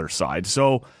on the other side.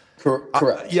 So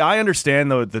Correct. Yeah, I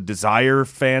understand the desire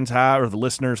fans have or the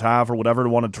listeners have or whatever to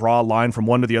want to draw a line from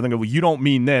one to the other and go, well, you don't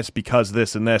mean this because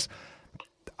this and this.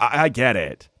 I get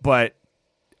it, but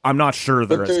I'm not sure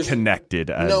they're as connected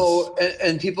as... No,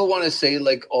 and people want to say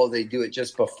like, oh, they do it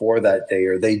just before that day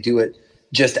or they do it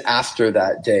just after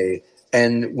that day.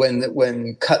 And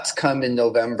when cuts come in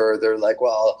November, they're like,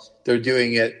 well, they're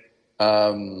doing it.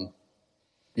 Like,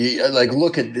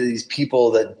 look at these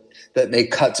people that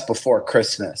make cuts before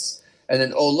Christmas. And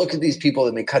then, look at these people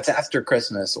that make cuts after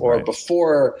Christmas or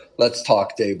before Let's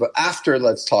Talk Day, but after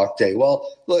Let's Talk Day. Well,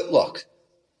 look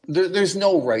there's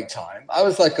no right time. I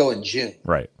was let go in June.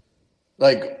 Right.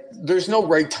 Like, there's no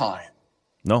right time.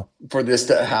 No. For this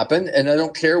to happen. And I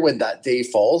don't care when that day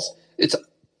falls. It's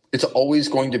always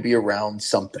going to be around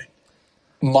something.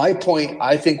 My point,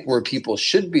 I think, where people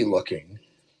should be looking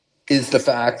is the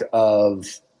fact of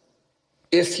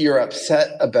if you're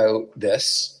upset about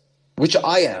this, which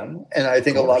I am, and I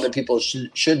think a lot of people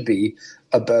should be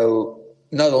about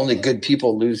not only good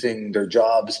people losing their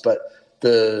jobs, but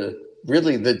the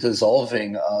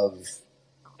dissolving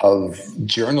of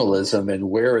journalism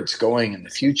and where it's going in the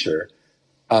future.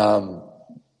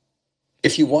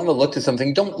 If you want to look to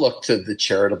something, don't look to the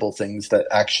charitable things that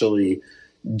actually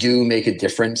do make a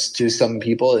difference to some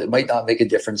people. It might not make a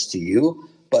difference to you,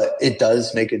 but it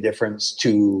does make a difference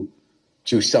to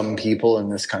some people in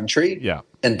this country. Yeah.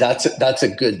 And that's a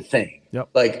good thing. Yep.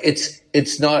 Like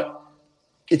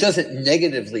it doesn't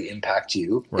negatively impact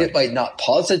you. Right. It might not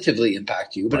positively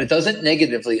impact you, but it doesn't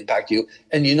negatively impact you.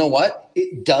 And you know what?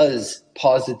 It does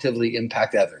positively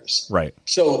impact others. Right.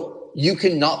 So you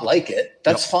can not like it.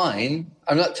 That's fine.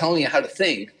 I'm not telling you how to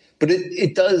think, but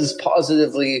it does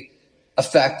positively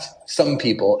affect some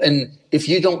people. And if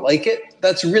you don't like it,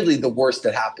 that's really the worst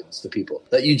that happens to people,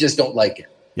 that you just don't like it.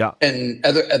 Yeah. And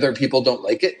other people don't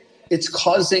like it. It's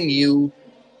causing you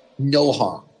no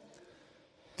harm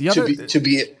to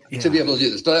be able to do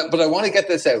this. But I want to get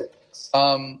this out.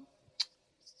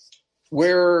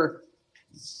 Where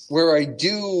I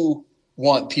do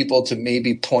want people to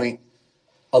maybe point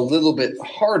a little bit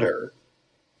harder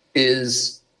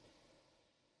is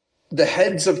the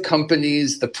heads of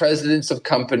companies, the presidents of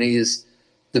companies,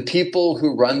 the people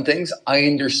who run things. I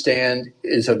understand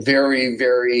is a very,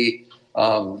 very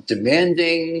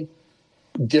demanding,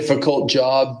 difficult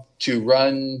job to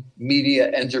run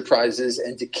media enterprises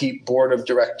and to keep board of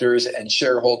directors and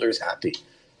shareholders happy.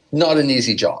 Not an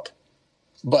easy job.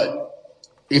 But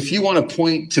if you want to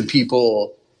point to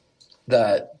people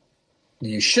that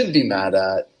you should be mad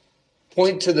at,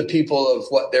 point to the people of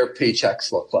what their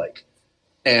paychecks look like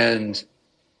and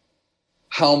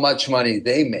how much money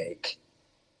they make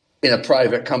in a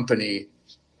private company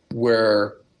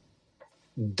where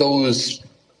those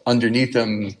underneath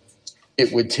them,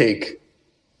 it would take,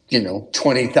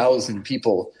 20,000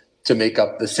 people to make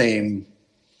up the same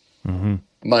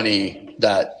money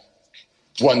that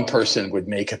one person would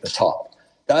make at the top.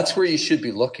 That's where you should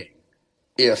be looking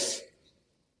if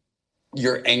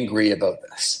you're angry about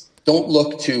this. Don't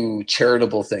look to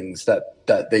charitable things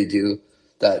that they do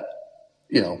that,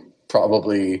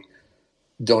 probably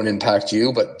don't impact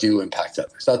you, but do impact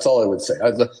others. That's all I would say.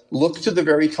 I'd look to the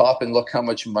very top and look how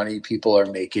much money people are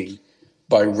making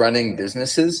by running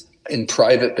businesses in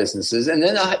private businesses. And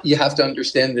then you have to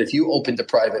understand that if you opened a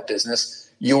private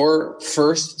business, your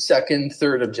first, second,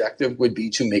 third objective would be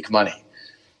to make money.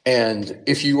 And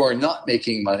if you are not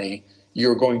making money,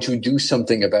 you're going to do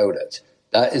something about it.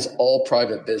 That is all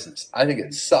private business. I think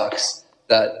it sucks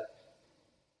that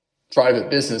private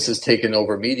business has taken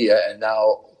over media, and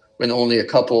now when only a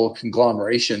couple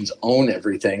conglomerations own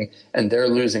everything and they're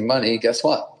losing money, guess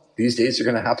what? These days are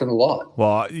going to happen a lot.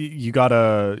 Well, you got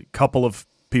a couple of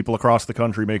people across the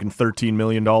country making $13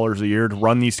 million a year to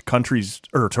run these countries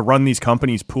or to run these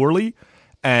companies poorly,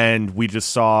 and we just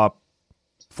saw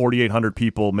 4,800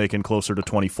 people making closer to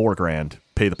 24 grand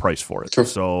pay the price for it.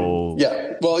 So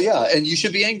and you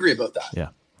should be angry about that. Yeah,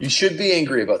 you should be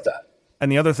angry about that.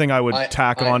 And the other thing I would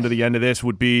tack on to the end of this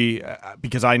would be,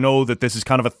 because I know that this is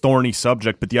kind of a thorny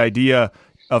subject, but the idea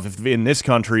of, in this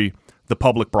country, the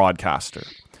public broadcaster.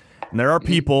 And there are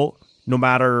people, no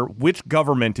matter which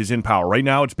government is in power. Right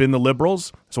now, it's been the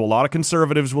Liberals, so a lot of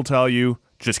conservatives will tell you,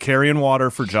 just carrying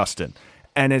water for Justin.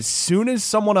 And as soon as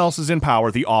someone else is in power,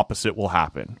 the opposite will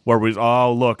happen. Where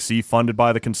funded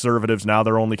by the conservatives, now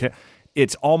they're only...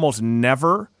 It's almost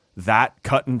never that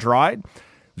cut and dried.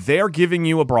 They're giving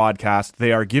you a broadcast.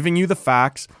 They are giving you the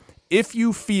facts. If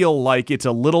you feel like it's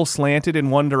a little slanted in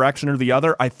one direction or the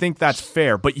other, I think that's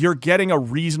fair. But you're getting a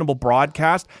reasonable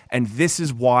broadcast, and this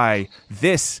is why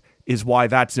this is why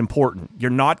that's important.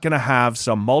 You're not going to have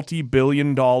some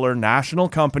multi-billion-dollar national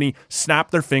company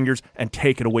snap their fingers and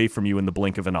take it away from you in the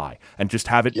blink of an eye and just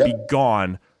have it be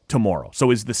gone tomorrow.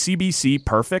 So is the CBC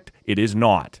perfect? It is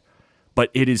not. But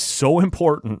it is so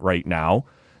important right now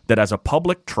that as a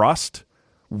public trust,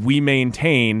 we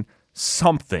maintain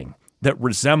something that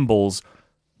resembles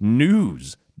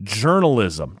news,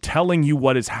 journalism, telling you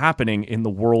what is happening in the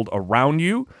world around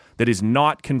you that is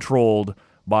not controlled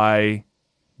by,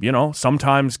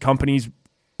 sometimes companies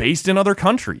based in other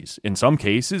countries in some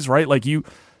cases, right?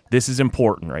 This is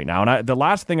important right now. And the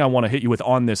last thing I want to hit you with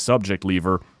on this subject,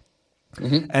 Lever,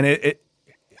 and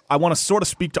I want to sort of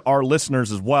speak to our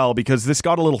listeners as well, because this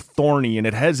got a little thorny, and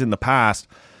it has in the past.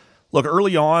 Look,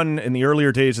 early on in the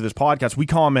earlier days of this podcast, we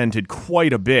commented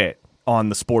quite a bit on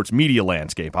the sports media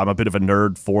landscape. I'm a bit of a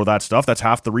nerd for that stuff. That's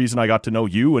half the reason I got to know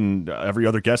you and every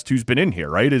other guest who's been in here,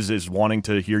 right? Is wanting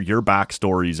to hear your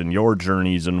backstories and your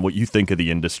journeys and what you think of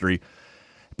the industry.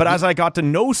 But as I got to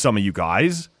know some of you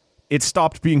guys, it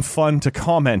stopped being fun to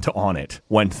comment on it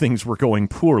when things were going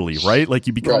poorly, right?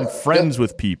 You become friends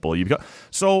with people.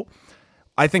 So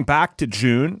I think back to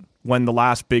June when the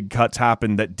last big cuts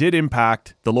happened that did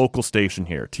impact the local station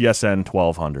here, TSN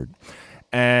 1200.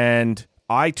 And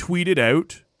I tweeted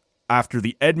out after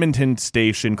the Edmonton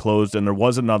station closed, and there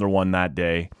was another one that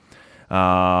day,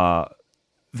 that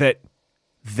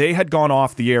they had gone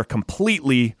off the air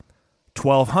completely.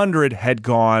 1200 had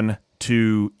gone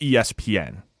to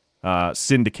ESPN,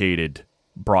 syndicated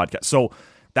broadcast. So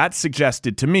that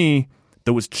suggested to me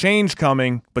there was change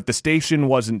coming, but the station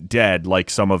wasn't dead like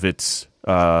some of its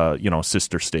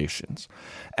sister stations.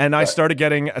 And I started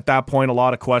getting, at that point, a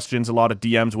lot of questions, a lot of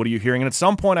DMs. What are you hearing? And at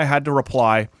some point I had to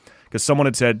reply because someone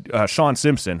had said Sean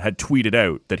Simpson had tweeted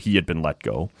out that he had been let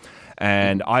go.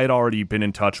 And I had already been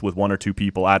in touch with one or two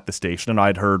people at the station, and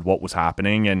I'd heard what was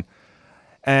happening.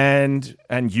 And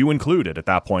you included at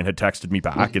that point had texted me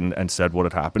back and said what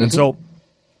had happened. And so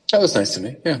that was nice to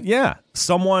me. Yeah.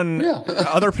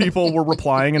 Other people were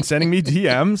replying and sending me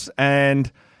DMs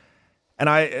and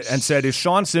said, is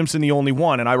Sean Simpson the only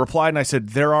one? And I replied and I said,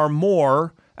 there are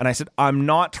more. And I said, I'm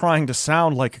not trying to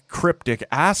sound like a cryptic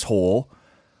asshole,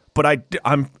 but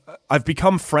I've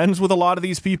become friends with a lot of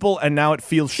these people, and now it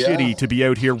feels shitty to be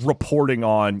out here reporting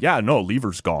on,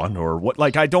 Lever's gone or what.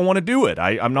 I don't want to do it.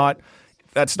 I'm not.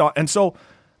 That's not. And so,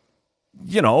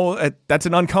 that's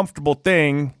an uncomfortable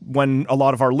thing when a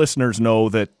lot of our listeners know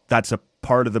that that's a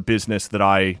part of the business that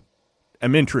I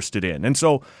am interested in. And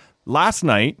so last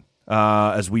night,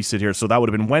 as we sit here, so that would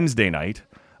have been Wednesday night,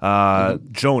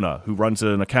 Jonah, who runs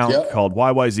an account called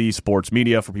YYZ Sports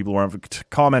Media, for people who aren't,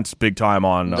 comments big time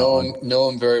on... Know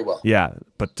him very well. Yeah,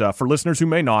 but for listeners who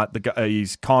may not, he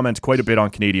comments quite a bit on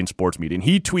Canadian sports media. And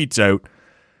he tweets out,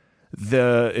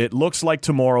 it looks like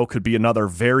tomorrow could be another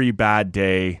very bad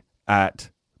day at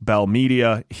Bell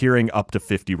Media. Hearing up to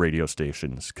 50 radio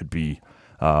stations could be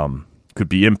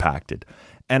impacted.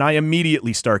 And I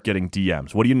immediately start getting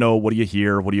DMs. What do you know? What do you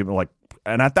hear? What do you like?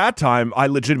 And at that time, I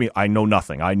know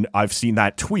nothing. I've seen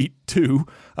that tweet too,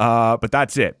 but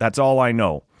that's it. That's all I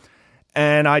know.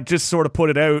 And I just sort of put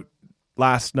it out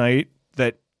last night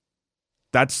that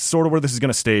that's sort of where this is going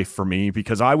to stay for me,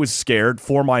 because I was scared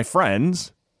for my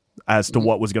friends as to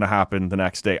what was going to happen the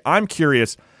next day. I'm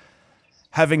curious,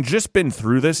 having just been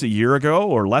through this a year ago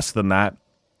or less than that,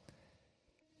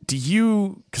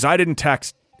 because I didn't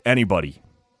text anybody.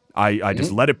 I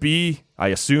just let it be. I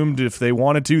assumed if they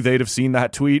wanted to, they'd have seen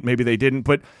that tweet. Maybe they didn't.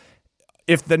 But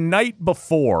if the night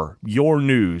before your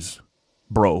news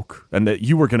broke and that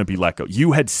you were going to be let go,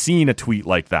 you had seen a tweet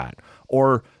like that,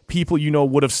 or people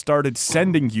would have started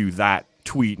sending you that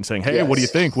tweet and saying, hey, what do you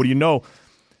think? What do you know?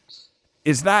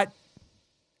 Is that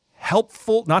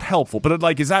helpful? Not helpful, but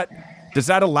does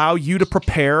that allow you to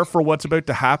prepare for what's about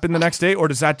to happen the next day? Or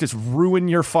does that just ruin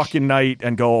your fucking night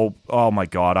and go, oh my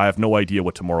God, I have no idea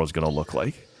what tomorrow's going to look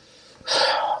like?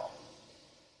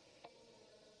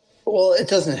 Well, it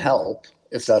doesn't help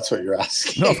if that's what you're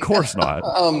asking. No, of course not.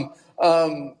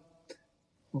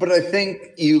 But I think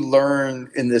you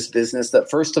learn in this business that,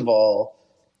 first of all,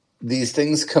 these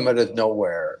things come out of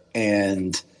nowhere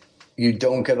and you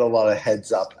don't get a lot of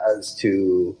heads up as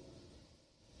to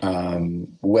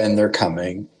when they're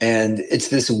coming. And it's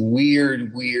this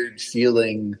weird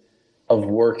feeling of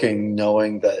working,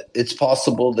 knowing that it's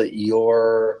possible that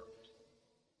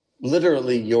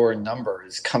literally your number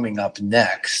is coming up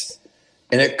next.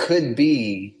 And it could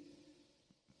be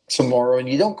tomorrow. And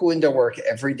you don't go into work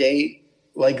every day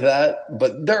like that.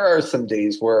 But there are some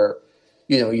days where,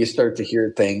 you start to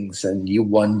hear things and you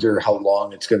wonder how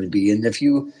long it's going to be. And if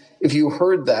you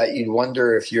heard that, you'd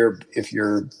wonder if your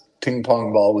ping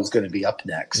pong ball was going to be up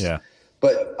next. Yeah.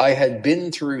 But I had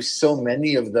been through so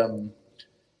many of them,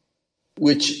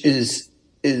 which is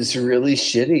really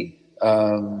shitty.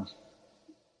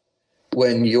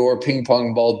 When your ping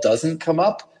pong ball doesn't come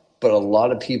up, but a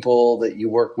lot of people that you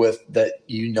work with that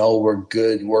you know were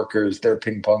good workers, their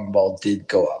ping pong ball did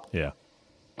go up. Yeah.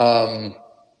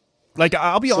 Like,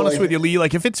 I'll be honest with you, Lee,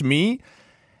 like if it's me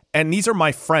and these are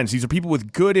my friends, these are people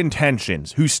with good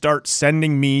intentions who start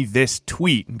sending me this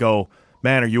tweet and go,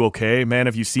 man, are you okay? Man,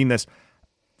 have you seen this?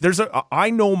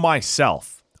 I know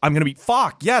myself. I'm going to be,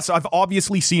 fuck, yes, I've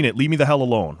obviously seen it. Leave me the hell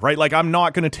alone, right? Like, I'm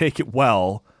not going to take it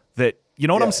well that, you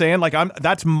know what I'm saying? Like,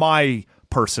 that's my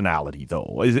personality,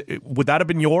 though. Would that have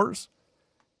been yours?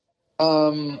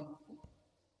 I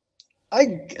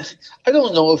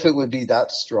don't know if it would be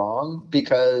that strong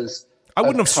because I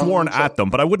wouldn't have sworn at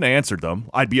them, but I wouldn't have answered them.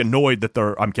 I'd be annoyed that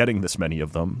I'm getting this many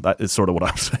of them. That is sort of what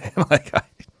I'm saying.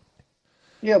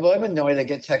 Yeah, but I'm annoyed I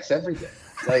get texts every day.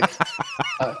 Like,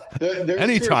 there's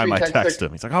anytime I text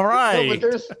him, he's like, all right. No, but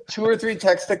there's 2 or 3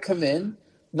 texts that come in,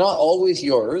 not always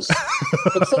yours,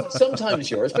 but sometimes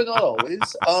yours, but not always.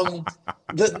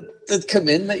 That come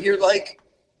in that you're like,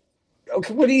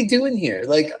 okay, what are you doing here?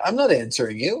 Like, I'm not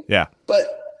answering you. Yeah. But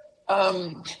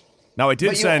now I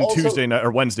did send Tuesday night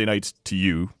or Wednesday nights to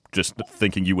you, just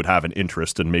thinking you would have an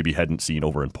interest and maybe hadn't seen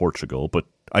over in Portugal, but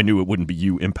I knew it wouldn't be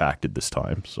you impacted this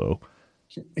time, so.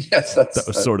 Yes, that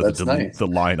was sort of the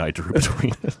line I drew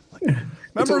between it.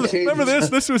 Remember this?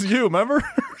 This was you, remember?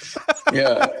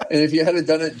 Yeah, and if you had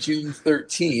done it June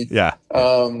 13th,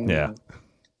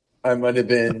 I might have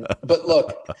been. But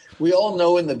look, we all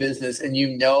know in the business, and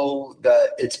you know that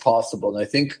it's possible. And I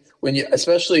think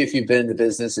especially if you've been in the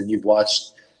business and you've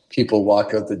watched people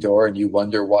walk out the door and you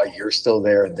wonder why you're still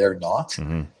there and they're not,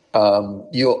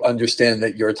 you'll understand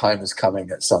that your time is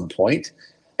coming at some point.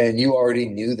 And you already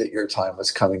knew that your time was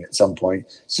coming at some point.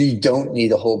 So you don't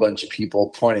need a whole bunch of people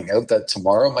pointing out that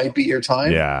tomorrow might be your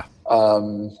time. Yeah.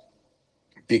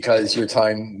 Because your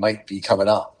time might be coming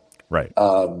up. Right.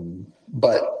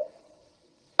 But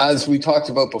as we talked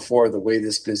about before, the way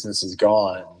this business has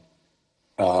gone,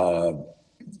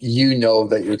 you know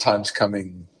that your time's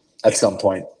coming at some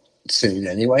point soon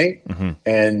anyway. Mm-hmm.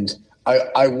 And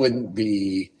I wouldn't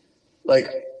be like,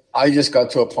 I just got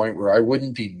to a point where I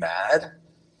wouldn't be mad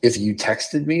if you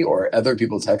texted me or other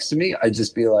people texted me. I'd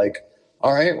just be like,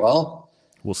 all right, well,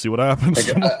 we'll see what happens.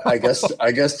 I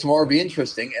guess tomorrow will be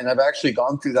interesting. And I've actually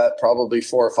gone through that probably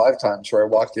 4 or 5 times where I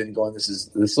walked in going, this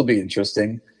will be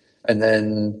interesting. And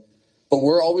then, but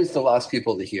we're always the last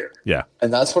people to hear. Yeah.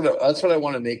 And that's what I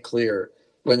want to make clear.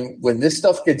 When this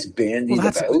stuff gets bandied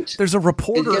about, there's a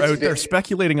reporter out there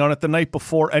speculating on it the night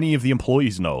before any of the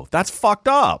employees know. That's fucked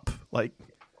up. Like,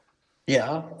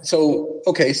 yeah. So,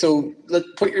 okay. So let's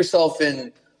put yourself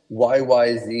in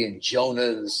YYZ and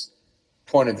Jonah's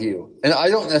point of view. And I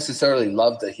don't necessarily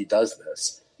love that he does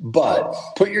this, but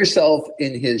put yourself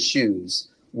in his shoes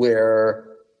where.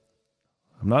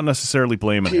 I'm not necessarily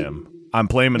blaming him. I'm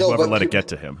blaming whoever let it get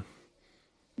to him.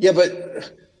 Yeah,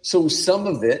 but so some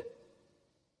of it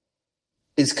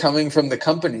is coming from the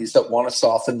companies that want to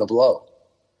soften the blow.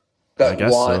 That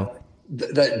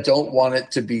don't want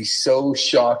it to be so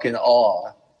shock and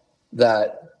awe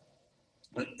that,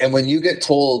 and when you get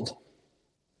told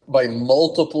by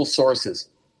multiple sources,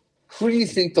 who do you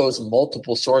think those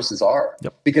multiple sources are?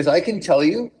 Yep. Because I can tell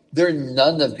you, they're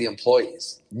none of the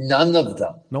employees. None of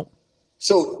them. Nope.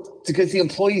 So, because the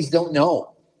employees don't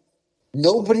know.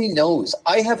 Nobody knows.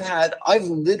 I've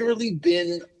literally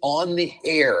been on the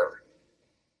air.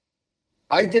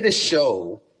 I did a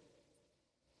show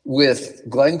with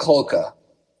Glenn Kolka.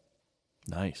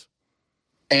 Nice.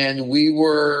 And we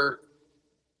were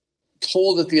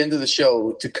told at the end of the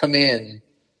show to come in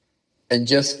and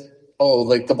just,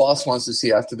 like the boss wants to see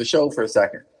you after the show for a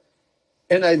second.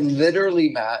 And I literally,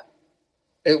 Matt,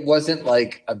 it wasn't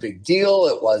like a big deal.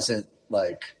 It wasn't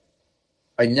like,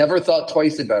 I never thought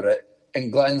twice about it.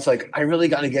 And Glenn's like, I really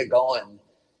got to get going.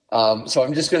 So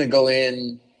I'm just going to go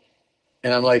in.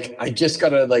 And I'm like, I just got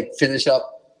to finish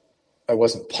up. I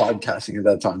wasn't podcasting at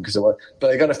that time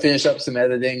but I got to finish up some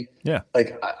editing. Yeah.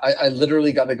 I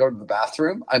literally got to go to the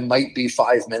bathroom. I might be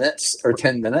 5 minutes or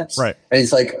 10 minutes. Right. And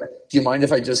he's like, do you mind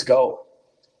if I just go?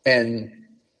 And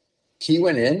he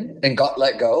went in and got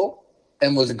let go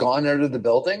and was gone out of the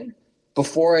building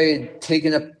before I had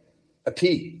taken a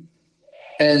pee.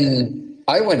 And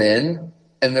I went in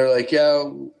and they're like, yeah,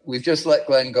 we've just let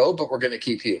Glenn go, but we're going to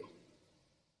keep you.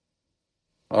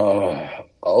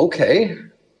 Okay.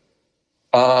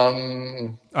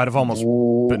 I'd have almost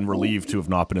been relieved to have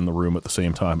not been in the room at the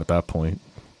same time at that point.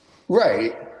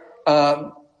 Right.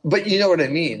 But you know what I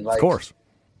mean? Of course.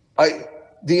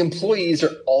 The employees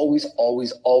are always,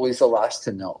 always, always the last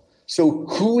to know. So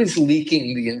who is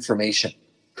leaking the information?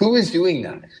 Who is doing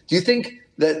that? Do you think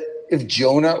that if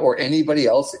Jonah or anybody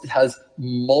else has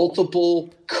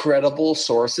multiple credible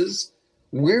sources,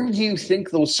 where do you think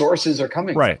those sources are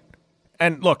coming from? Right.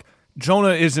 And look,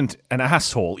 Jonah isn't an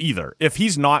asshole either. If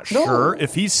he's not sure,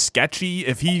 if he's sketchy,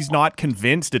 if he's not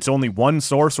convinced it's only one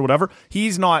source or whatever,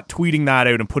 he's not tweeting that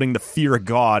out and putting the fear of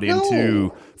God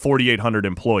into 4,800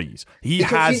 employees. He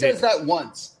does that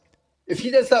once. If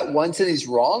he does that once and he's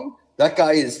wrong, that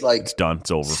guy is like, it's done.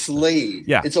 It's over. Slave.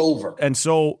 Yeah. It's over. And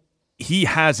so he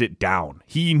has it down.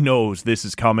 He knows this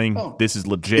is coming. Oh, this is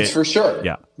legit. It's for sure.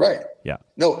 Yeah. Right. Yeah.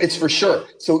 No, it's for sure.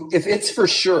 So if it's for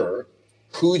sure,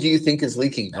 who do you think is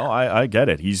leaking that? No, I get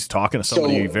it. He's talking to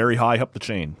somebody very high up the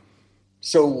chain.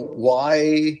 So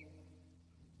why,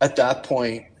 at that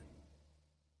point,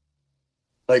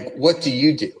 like, what do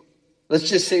you do? Let's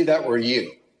just say that were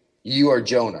you. You are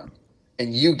Jonah,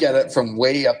 and you get it from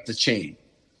way up the chain.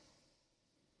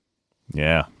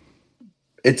 Yeah.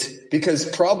 It's because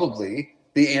probably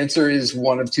the answer is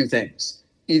one of two things.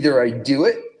 Either I do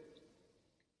it,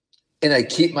 and I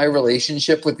keep my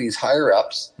relationship with these higher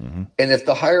ups. Mm-hmm. And if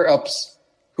the higher ups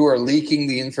who are leaking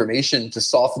the information to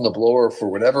soften the blow for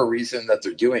whatever reason that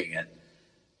they're doing it,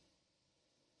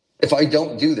 if I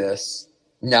don't do this,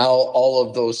 now all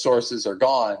of those sources are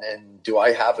gone. And do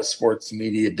I have a sports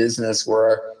media business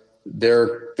where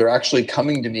they're actually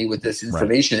coming to me with this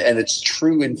information, right, and it's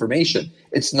true information?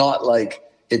 It's not like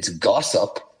it's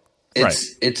gossip.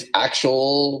 It's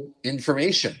actual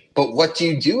information. But what do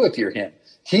you do if you're him?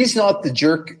 He's not the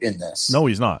jerk in this. No,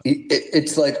 he's not.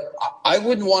 It's like, I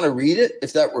wouldn't want to read it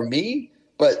if that were me,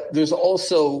 but there's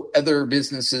also other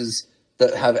businesses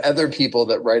that have other people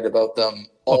that write about them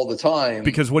all the time.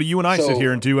 Because what do you and I sit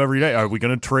here and do every day? Are we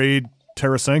going to trade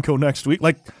Tarasenko next week?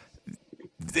 Like,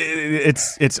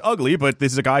 it's ugly, but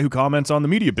this is a guy who comments on the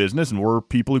media business, and we're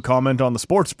people who comment on the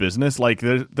sports business. Like,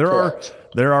 there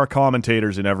are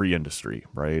commentators in every industry,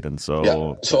 right? And so,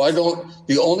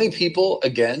 the only people,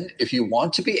 again, if you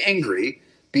want to be angry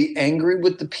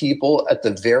with the people at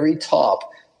the very top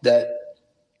that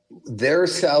their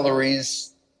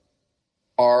salaries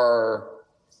are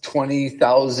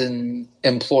 20,000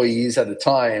 employees at a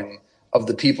time of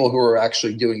the people who are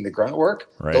actually doing the grunt work.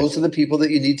 Right. Those are the people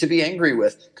that you need to be angry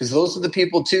with, because those are the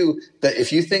people too that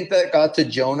if you think that got to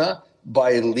Jonah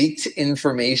by leaked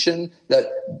information that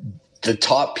the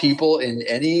top people in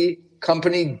any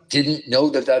company didn't know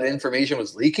that information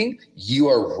was leaking, you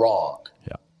are wrong.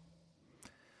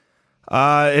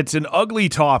 Yeah. It's an ugly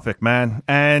topic, man.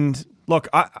 And look,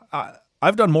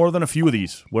 I've done more than a few of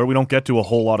these where we don't get to a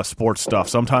whole lot of sports stuff.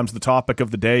 Sometimes the topic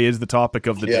of the day is the topic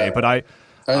of the day, but I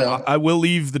will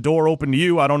leave the door open to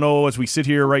you. I don't know, as we sit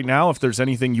here right now, if there's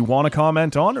anything you want to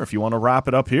comment on, or if you want to wrap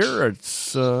it up here.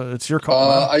 It's your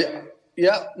call.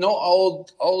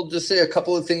 I'll just say a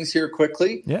couple of things here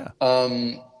quickly. Yeah.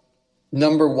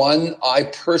 Number one, I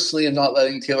personally am not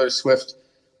letting Taylor Swift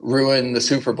ruin the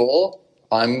Super Bowl.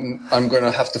 I'm going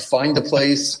to have to find a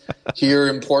place here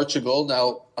in Portugal.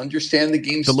 Now, understand the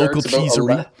game starts local about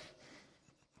cheesery.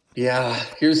 Yeah,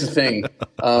 here's the thing.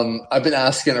 I've been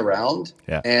asking around,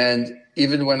 and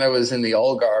even when I was in the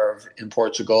Algarve in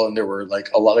Portugal, and there were like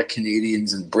a lot of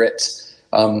Canadians and Brits,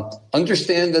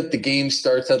 understand that the game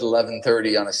starts at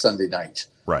 11:30 on a Sunday night.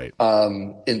 Right.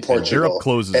 In Portugal. Europe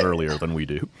closes earlier than we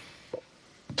do.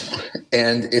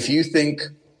 And if you think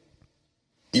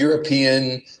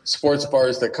European sports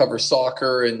bars that cover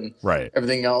soccer and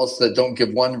everything else that don't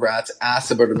give one rat's ass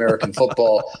about American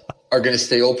football are going to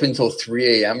stay open till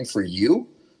 3 a.m. for you,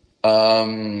 I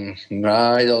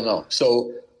don't know.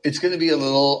 So it's going to be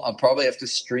I'll probably have to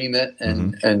stream it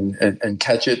and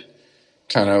catch it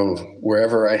kind of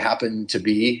wherever I happen to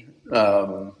be.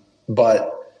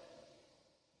 But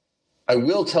I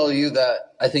will tell you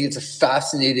that I think it's a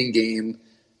fascinating game,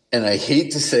 and I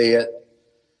hate to say it,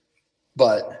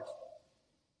 but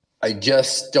I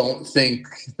just don't think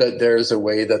that there's a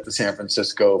way that the San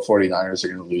Francisco 49ers are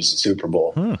going to lose the Super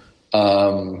Bowl.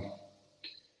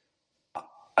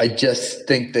 I just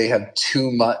think they have too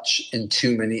much in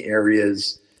too many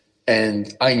areas.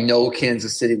 And I know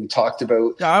Kansas City, we talked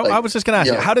about. Yeah, I was just going to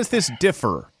ask you, how does this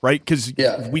differ, right? Because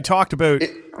we talked about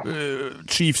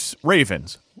Chiefs,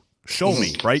 Ravens. Show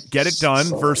me, right? Get it done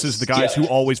versus the guys who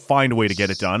always find a way to get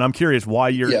it done. I'm curious why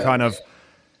you're kind of,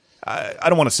 I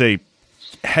don't want to say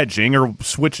hedging or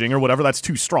switching or whatever. That's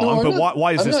too strong. But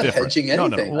why is this different? Hedging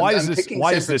anything. Why is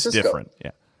this different?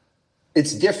 Yeah,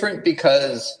 it's different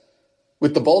because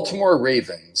with the Baltimore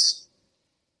Ravens,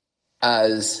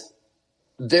 as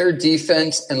their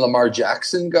defense and Lamar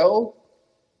Jackson go,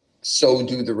 so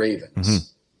do the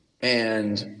Ravens.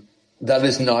 And that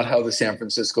is not how the San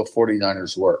Francisco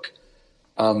 49ers work.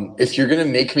 If you're going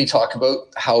to make me talk about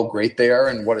how great they are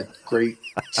and what a great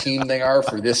team they are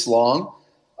for this long,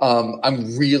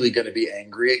 I'm really going to be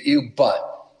angry at you. But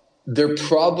they're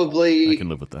probably I can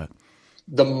live with that.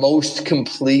 The most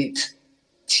complete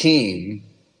team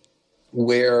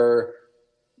where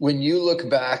when you look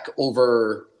back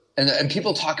over and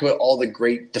people talk about all the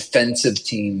great defensive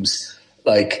teams,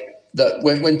 like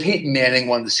when Peyton Manning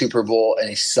won the Super Bowl and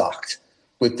he sucked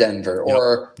with Denver,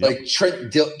 or like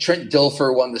Trent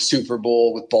Dilfer won the Super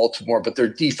Bowl with Baltimore, but their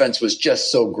defense was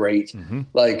just so great.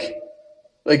 Like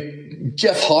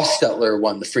Jeff Hostetler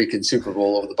won the freaking Super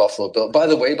Bowl over the Buffalo Bills. By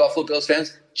the way, Buffalo Bills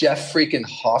fans, Jeff freaking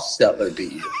Hostetler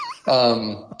beat you.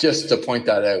 Just to point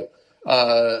that out.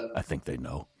 I think they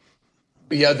know.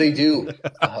 Yeah, they do.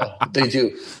 They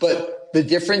do. But the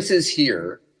difference is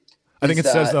here. I think it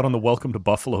says that on the Welcome to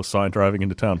Buffalo sign driving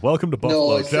into town. Welcome to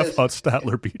Buffalo. No, Jeff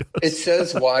Hostetler beat us. It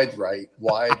says wide right,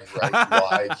 wide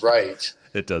right.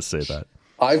 It does say that.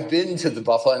 I've been to the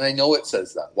Buffalo, and I know it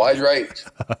says that. Wide right.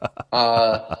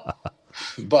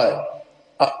 But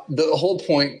the whole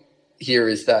point here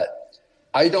is that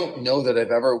I don't know that I've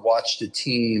ever watched a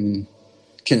team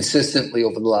consistently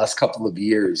over the last couple of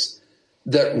years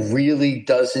that really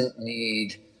doesn't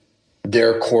need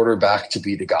their quarterback to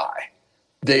be the guy.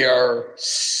 They are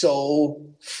so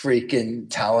freaking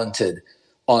talented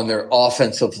on their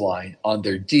offensive line, on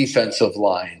their defensive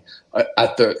line,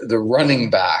 at the running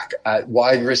back, at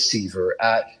wide receiver,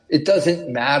 it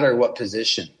doesn't matter what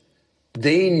position.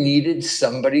 They needed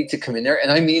somebody to come in there.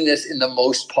 And I mean this in the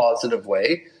most positive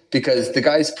way, because the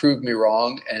guy's proved me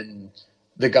wrong, and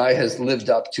the guy has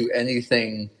lived up to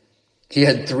anything. He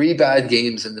had 3 bad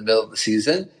games in the middle of the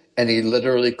season, and he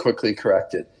literally quickly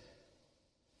corrected.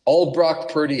 All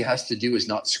Brock Purdy has to do is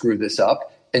not screw this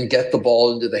up and get the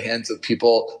ball into the hands of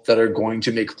people that are going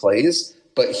to make plays.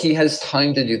 But he has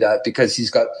time to do that because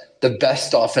he's got the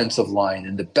best offensive line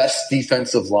and the best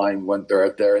defensive line when they're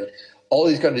out there. And all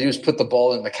he's got to do is put the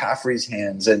ball in McCaffrey's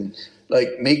hands and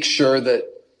make sure that,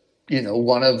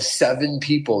 one of 7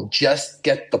 people just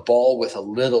get the ball with a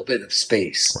little bit of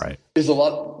space. Right. There's a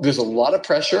lot of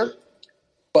pressure,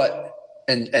 but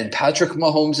and Patrick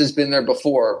Mahomes has been there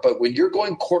before, but when you're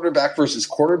going quarterback versus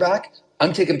quarterback,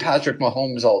 I'm taking Patrick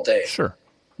Mahomes all day. Sure.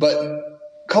 But a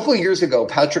couple of years ago,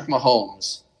 Patrick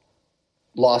Mahomes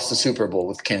lost the Super Bowl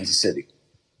with Kansas City.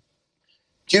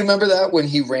 Do you remember that when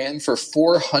he ran for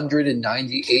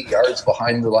 498 yards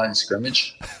behind the line of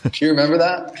scrimmage? Do you remember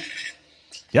that?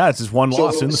 Yeah, it's his one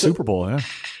loss in the Super Bowl. Yeah.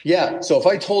 Yeah. So if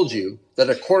I told you that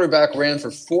a quarterback ran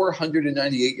for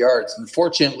 498 yards,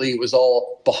 unfortunately, it was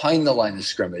all behind the line of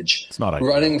scrimmage. It's not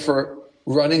running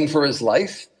for his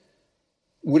life.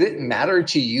 Would it matter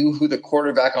to you who the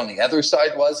quarterback on the other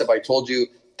side was? If I told you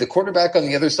the quarterback on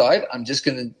the other side,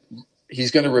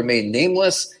 he's going to remain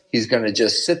nameless. He's going to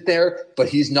just sit there, but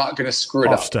he's not going to screw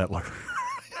it up. Hostetler.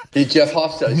 Jeff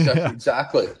Hostetler. Yeah.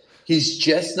 Exactly. He's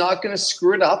just not going to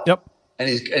screw it up. Yep. And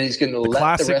he's going to let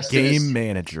classic the rest game of his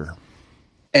manager.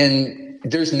 And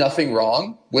there's nothing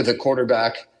wrong with a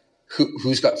quarterback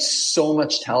who's got so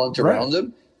much talent around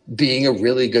him being a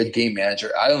really good game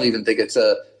manager. I don't even think it's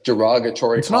a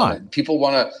derogatory comment. Not. People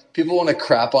want to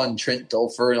crap on Trent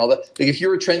Dilfer and all that. Like if you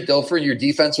were Trent Dilfer and your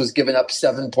defense was giving up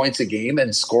 7 points a game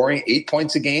and scoring 8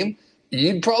 points a game,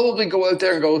 you'd probably go out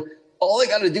there and go, all I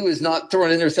got to do is not throw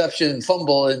an interception and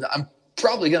fumble, and I'm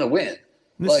probably going to win.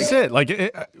 This is it.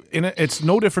 It's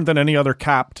no different than any other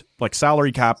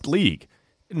salary capped league.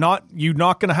 You're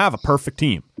not going to have a perfect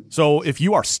team. So if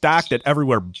you are stacked at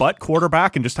everywhere but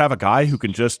quarterback and just have a guy who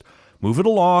can just move it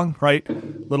along, right?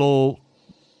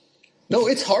 No,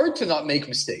 it's hard to not make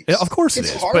mistakes. Of course it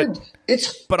is. Hard.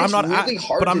 But I'm not really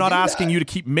hard. But I'm not asking that. you to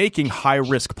keep making high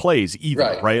risk plays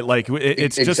either, right?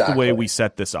 It's exactly. just the way we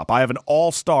set this up. I have an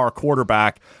all-star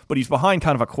quarterback, but he's behind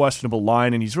kind of a questionable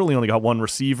line, and he's really only got one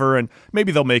receiver, and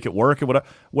maybe they'll make it work.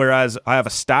 Whereas I have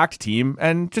a stacked team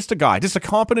and just a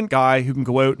competent guy who can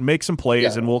go out and make some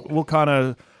plays, and we'll kind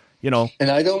of. And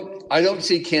I don't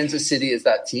see Kansas City as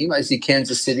that team. I see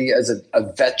Kansas City as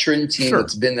a veteran team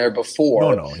that's been there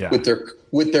before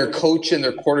with their coach and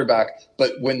their quarterback.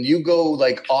 But when you go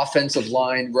offensive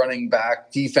line, running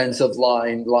back, defensive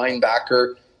line,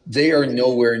 linebacker, they are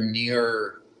nowhere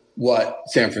near what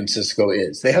San Francisco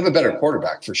is. They have a better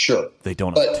quarterback for sure. They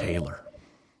don't have Taylor.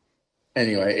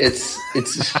 Anyway, it's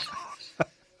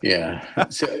yeah.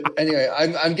 So anyway,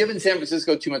 I'm giving San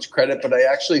Francisco too much credit, but I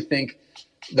actually think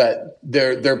that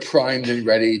they're primed and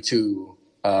ready to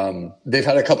they've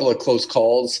had a couple of close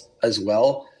calls as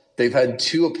well. They've had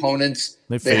 2 opponents.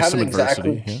 They faced some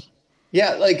adversity.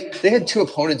 Yeah, like they had two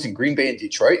opponents in Green Bay and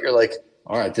Detroit. You're like,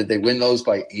 all right, did they win those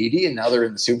by 80 and now they're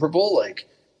in the Super Bowl? Like,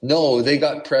 no, they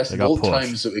got pressed both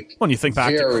times. When you think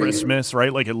back to Christmas,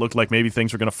 right? Like it looked like maybe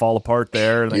things were going to fall apart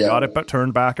there, and they got it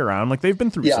turned back around. Like they've been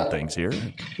through some things here.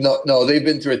 No, they've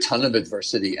been through a ton of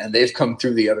adversity, and they've come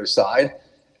through the other side.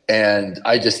 And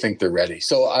I just think they're ready.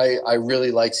 So I really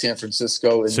like San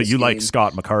Francisco. So you like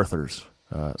Scott MacArthur's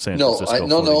San Francisco?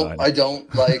 No, I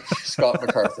don't like Scott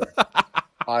MacArthur.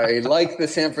 I like the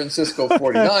San Francisco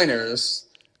 49ers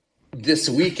this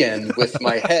weekend with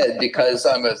my head because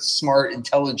I'm a smart,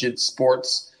 intelligent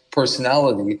sports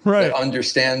personality that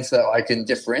understands that I can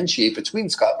differentiate between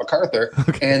Scott MacArthur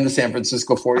and the San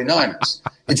Francisco 49ers.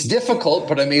 It's difficult,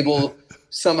 but I'm able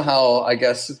somehow, I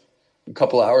guess, a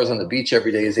couple of hours on the beach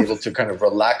every day is able to kind of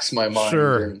relax my mind.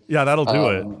 Sure. And, that'll do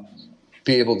it.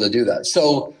 Be able to do that.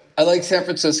 So I like San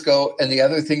Francisco. And the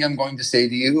other thing I'm going to say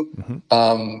to you,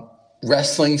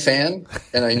 wrestling fan,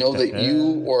 and I know that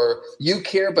you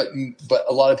care, but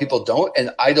a lot of people don't, and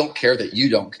I don't care that you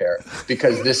don't care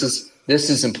because this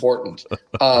is important.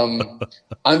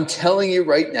 I'm telling you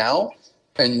right now,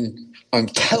 I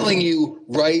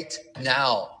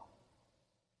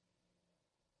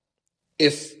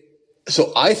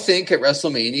think at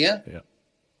WrestleMania,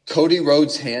 Cody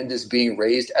Rhodes' hand is being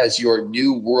raised as your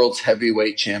new world's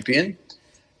heavyweight champion,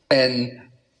 and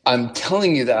I'm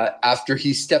telling you that after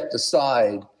he stepped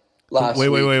aside last week.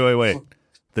 Wait.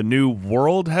 The new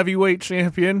world heavyweight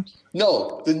champion?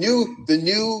 No, the new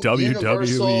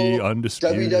WWE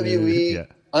undisputed. WWE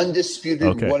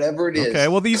undisputed, whatever it is. Okay,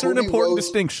 well, these are important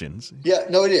distinctions. Yeah,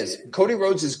 no, it is. Cody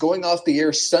Rhodes is going off the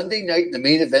air Sunday night in the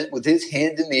main event with his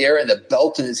hand in the air and the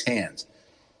belt in his hand.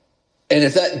 And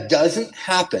if that doesn't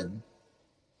happen,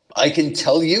 I can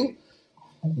tell you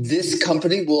this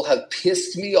company will have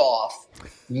pissed me off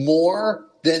more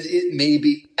than it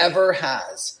maybe ever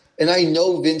has. And I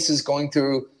know Vince is going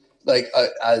through,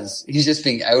 as he's just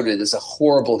being outed as a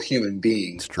horrible human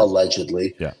being,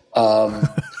 allegedly. Yeah.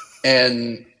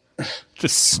 And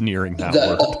just sneering that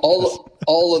word.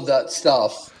 all of that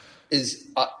stuff is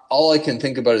all I can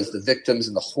think about is the victims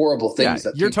and the horrible things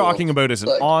that you're talking about is an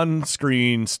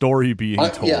on-screen story being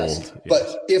told. Yes.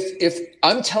 But if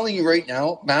I'm telling you right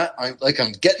now, Matt, I'm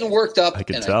getting worked up. I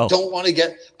can tell. I don't want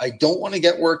to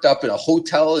get worked up in a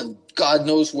hotel and God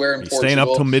knows where in Portugal. Staying up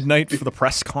till midnight for the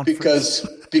press conference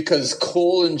because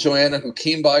Cole and Joanna, who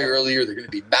came by earlier, they're going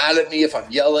to be mad at me if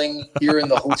I'm yelling here in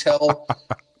the hotel.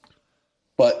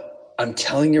 But I'm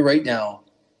telling you right now,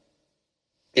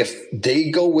 if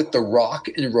they go with The Rock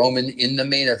and Roman in the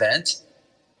main event,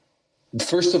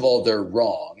 first of all, they're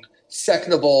wrong.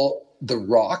 Second of all, The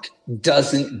Rock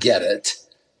doesn't get it.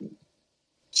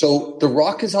 So The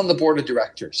Rock is on the board of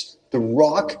directors. The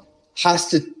Rock has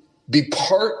to be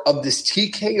part of this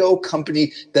TKO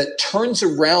company that turns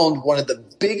around one of the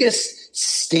biggest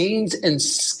stains and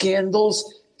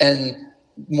scandals and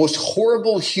most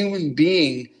horrible human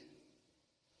being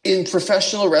in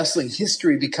professional wrestling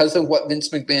history because of what Vince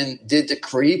McMahon did to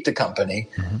create the company.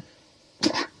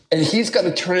 Mm-hmm. And he's got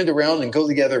to turn it around and go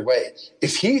the other way.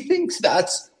 If he thinks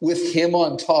that's with him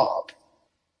on top,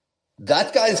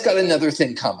 that guy's got another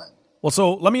thing coming. Well,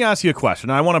 so let me ask you a question.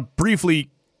 I want to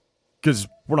briefly, because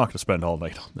we're not going to spend all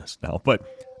night on this now, but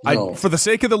for the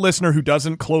sake of the listener who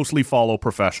doesn't closely follow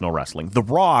professional wrestling, The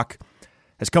Rock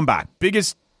has come back.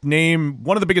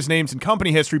 One of the biggest names in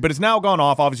company history, but has now gone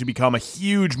off, obviously become a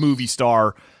huge movie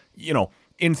star. You know,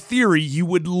 in theory, you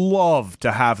would love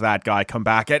to have that guy come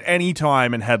back at any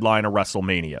time and headline a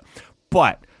WrestleMania.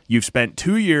 But you've spent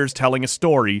 2 years telling a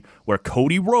story where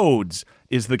Cody Rhodes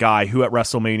is the guy who at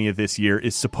WrestleMania this year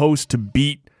is supposed to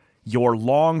beat your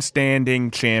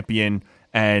long-standing champion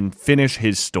and finish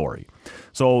his story.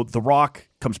 So The Rock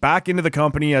comes back into the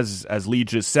company, as Lee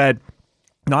just said,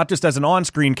 not just as an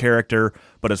on-screen character,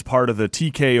 but as part of the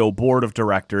TKO board of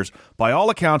directors. By all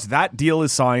accounts, that deal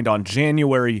is signed on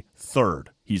January 3rd.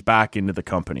 He's back into the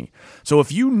company. So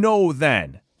if you know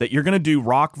then that you're going to do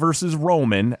Rock versus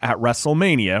Roman at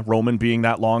WrestleMania, Roman being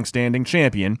that long-standing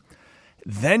champion,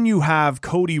 then you have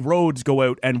Cody Rhodes go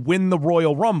out and win the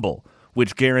Royal Rumble,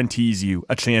 which guarantees you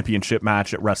a championship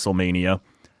match at WrestleMania.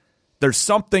 There's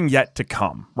something yet to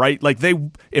come, right? Like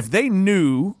if they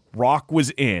knew Rock was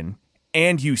in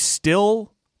and you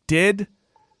still did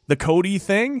the Cody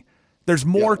thing, there's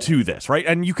more to this, right?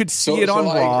 And you could see it on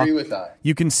Raw. I agree with that.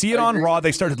 You can see it on Raw.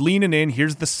 They started leaning in.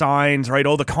 Here's the signs, right?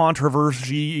 Oh, the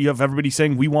controversy of everybody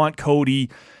saying we want Cody.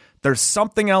 There's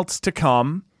something else to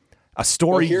come, a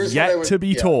story yet to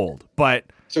be told. But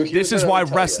this is why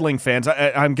wrestling fans,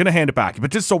 I'm going to hand it back,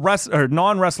 but just so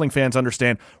non-wrestling fans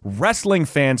understand, wrestling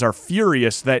fans are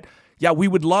furious that yeah, we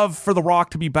would love for The Rock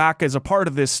to be back as a part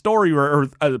of this story or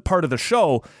a part of the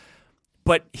show,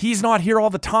 but he's not here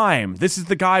all the time. This is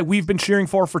the guy we've been cheering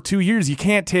for 2 years. You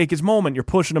can't take his moment. You're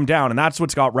pushing him down, and that's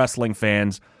what's got wrestling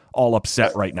fans all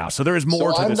upset right now. So there is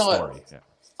more to this story. Yeah.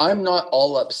 I'm not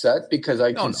all upset because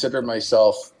I consider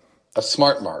myself a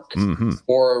smart mark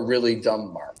or a really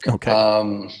dumb mark.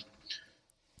 Okay.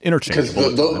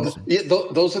 Interchangeable.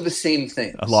 Those are the same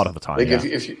things. A lot of the time. Like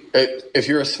if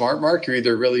you're a smart mark, you're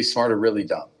either really smart or really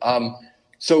dumb.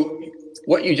 So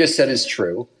what you just said is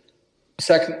true.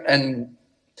 Second, and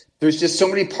there's just so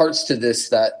many parts to this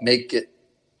that make it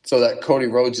so that Cody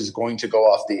Rhodes is going to go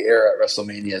off the air at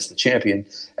WrestleMania as the champion.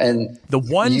 And the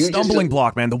one stumbling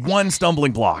block, man, the one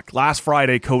stumbling block. Last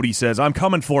Friday, Cody says, "I'm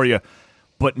coming for you,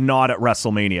 but not at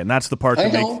WrestleMania." And that's the part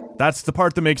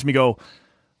that makes me go,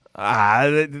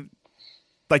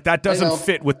 like that doesn't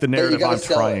fit with the narrative I'm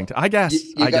trying to. I guess.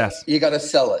 You got to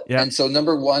sell it. Yeah. And so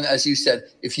number one, as you said,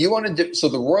 if you want to do, so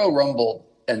the Royal Rumble,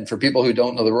 and for people who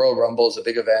don't know, the Royal Rumble is a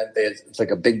big event. It's like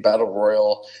a big battle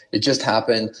royal. It just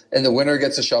happened. And the winner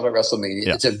gets a shot at WrestleMania.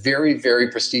 Yeah. It's a very, very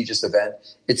prestigious event.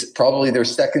 It's probably their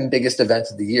second biggest event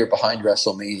of the year behind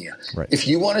WrestleMania. Right. If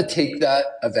you want to take that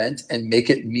event and make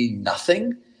it mean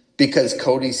nothing because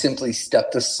Cody simply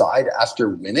stepped aside after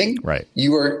winning, right,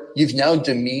 you've now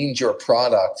demeaned your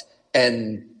product.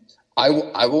 And I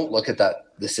won't look at that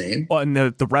the same. Well, and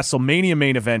the WrestleMania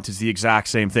main event is the exact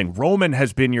same thing. Roman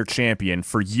has been your champion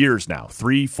for years now,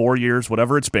 3-4 years,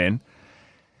 whatever it's been.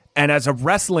 And as a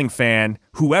wrestling fan,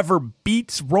 whoever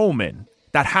beats Roman,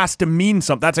 that has to mean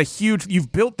something. That's a huge,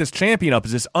 you've built this champion up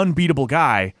as this unbeatable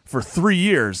guy for 3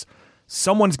 years.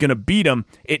 Someone's going to beat him.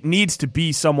 It needs to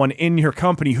be someone in your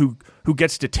company who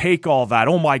gets to take all that.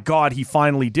 Oh my God, he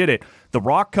finally did it. The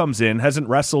Rock comes in, hasn't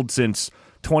wrestled since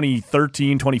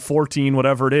 2013, 2014,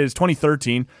 whatever it is,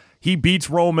 2013. He beats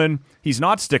Roman. He's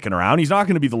not sticking around. He's not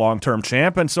going to be the long-term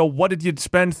champ. And so what did you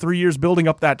spend 3 years building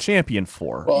up that champion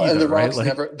for? Well, and The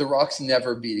Rock's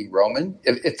never beating Roman.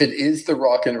 If it is The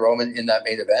Rock and Roman in that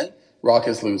main event, Rock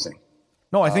is losing.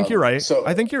 No, I think you're right.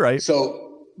 I think you're right.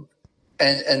 So,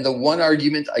 and the one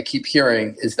argument I keep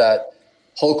hearing is that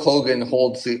Hulk Hogan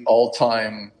holds the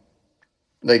all-time,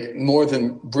 like more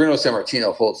than Bruno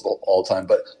Sammartino holds the all-time,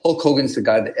 but Hulk Hogan's the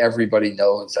guy that everybody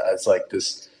knows as like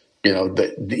this,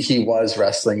 he was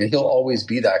wrestling, and he'll always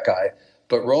be that guy.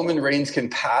 But Roman Reigns can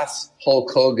pass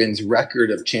Hulk Hogan's record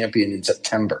of champion in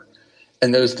September.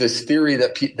 And there's this theory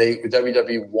that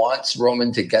WWE wants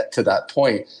Roman to get to that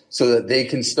point so that they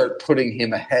can start putting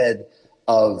him ahead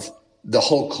of the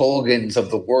Hulk Hogans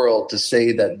of the world to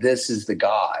say that this is the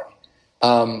guy.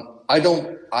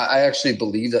 I actually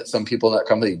believe that some people in that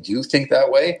company do think that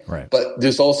way, right. But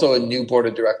there's also a new board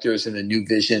of directors and a new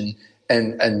vision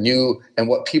and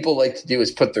what people like to do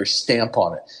is put their stamp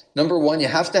on it. Number one, you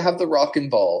have to have The Rock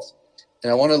involved.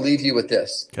 And I want to leave you with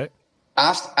this. Okay.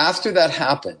 After that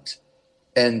happened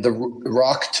and The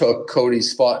Rock took Cody's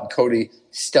spot and Cody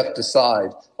stepped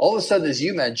aside, all of a sudden, as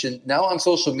you mentioned, now on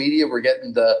social media, we're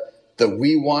getting the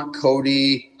We Want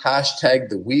Cody hashtag,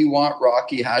 the We Want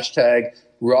Rocky hashtag,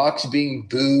 Rock's being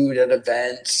booed at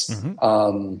events.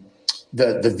 Mm-hmm.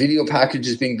 The video package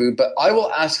is being booed. But I will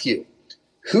ask you,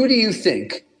 who do you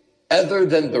think, other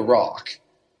than The Rock,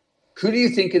 who do you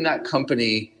think in that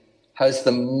company has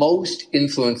the most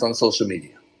influence on social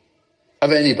media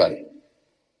of anybody?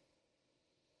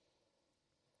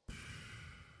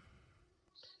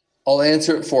 I'll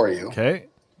answer it for you. Okay.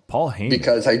 Paul Heyman.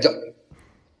 Because I don't.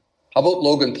 How about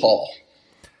Logan Paul?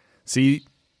 See,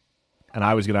 and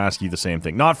I was going to ask you the same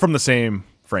thing. Not from the same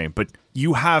frame, but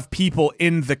you have people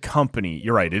in the company.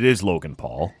 You're right, it is Logan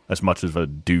Paul, as much of a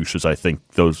douche as I think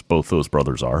both those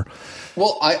brothers are.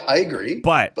 Well, I agree.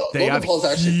 But they Logan have Paul's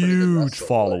actually huge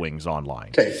followings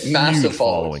online. Okay, massive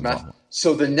followings.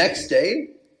 So the next day,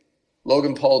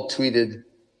 Logan Paul tweeted,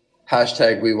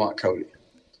 hashtag We Want Cody.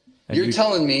 And you're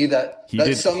telling me that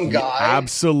some guy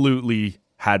absolutely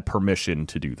had permission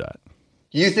to do that.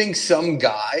 You think some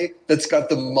guy that's got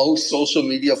the most social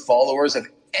media followers of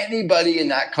anybody in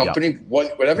that company,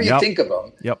 whatever you think of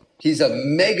him, he's a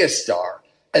megastar.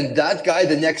 And that guy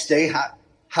the next day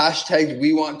hashtagged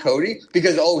We Want Cody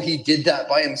because, he did that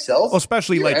by himself? Well,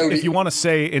 especially if you want to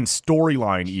say in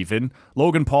storyline even,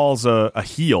 Logan Paul's a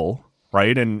heel,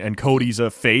 right? And Cody's a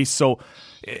face. So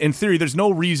in theory, there's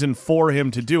no reason for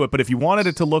him to do it. But if you wanted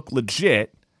it to look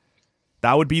legit,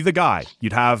 that would be the guy.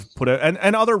 You'd have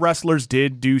and other wrestlers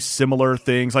did do similar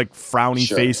things like frowny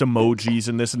face emojis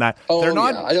and this and that. They're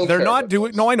not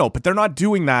doing no, I know, but they're not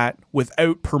doing that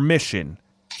without permission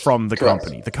from the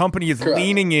company. The company is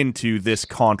leaning into this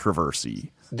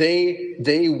controversy. They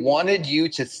wanted you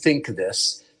to think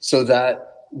this so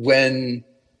that when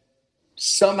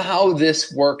somehow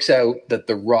this works out that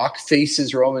The Rock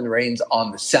faces Roman Reigns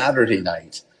on the Saturday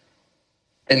night,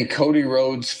 and Cody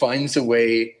Rhodes finds a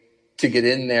way to get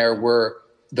in there where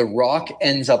The Rock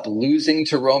ends up losing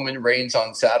to Roman Reigns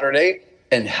on Saturday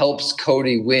and helps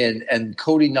Cody win. And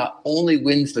Cody not only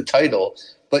wins the title,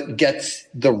 but gets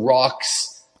The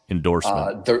Rock's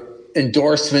endorsement,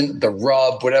 the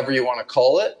rub, whatever you want to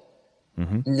call it.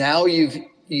 Mm-hmm. Now you've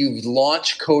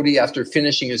launched Cody after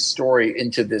finishing his story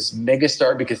into this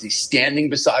megastar because he's standing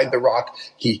beside The Rock.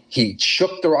 He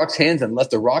shook The Rock's hands and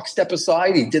let The Rock step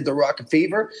aside. He did The Rock a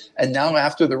favor. And now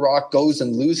after The Rock goes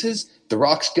and loses, The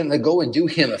Rock's going to go and do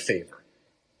him a favor.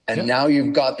 And now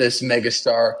you've got this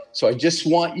megastar. So I just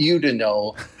want you to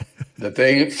know that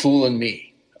they ain't fooling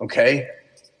me. Okay?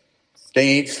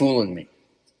 They ain't fooling me.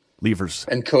 Levers.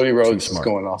 And Cody Rhodes is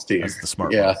going off the air. That's the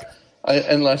smart yeah. mark.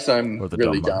 Unless I'm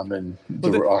really dumb and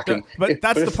The Rock. But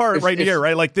that's the part right here,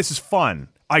 right? Like, this is fun.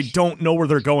 I don't know where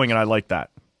they're going, and I like that.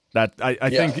 I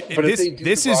think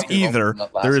this is either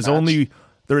there is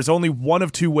only one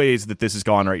of two ways that this has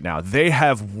gone right now. They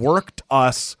have worked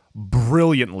us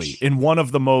brilliantly in one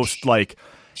of the most like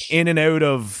in and out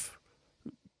of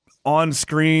on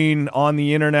screen, on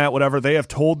the internet, whatever. They have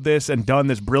told this and done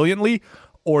this brilliantly,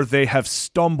 or they have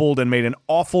stumbled and made an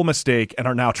awful mistake and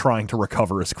are now trying to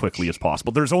recover as quickly as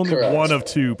possible. There's only one of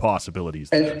two possibilities.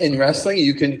 And in wrestling,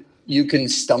 you can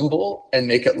stumble and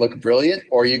make it look brilliant,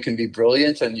 or you can be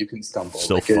brilliant and you can stumble.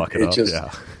 Still fuck it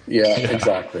up. Yeah,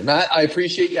 exactly. Matt, I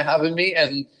appreciate you having me.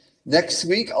 And next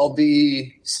week I'll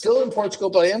be still in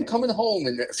Portugal, but I am coming home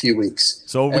in a few weeks.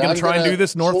 So we're going to try and do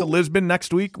this north of Lisbon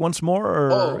next week once more,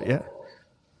 or yeah.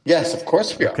 Yes, of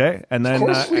course we are. Okay, and then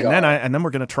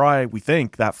we're going to try. We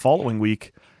think that following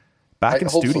week back in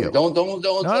studio. Don't.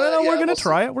 No. We're going to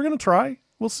try it. We're going to try.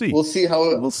 We'll see. We'll see how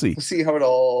it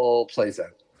all plays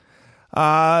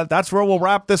out. That's where we'll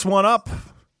wrap this one up.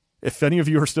 If any of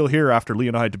you are still here after Lee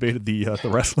and I debated the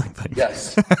wrestling thing,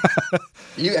 yes.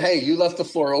 You left the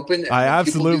floor open. I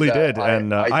absolutely did,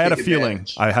 and I had a feeling.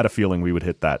 I had a feeling we would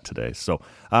hit that today. So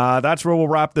that's where we'll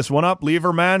wrap this one up.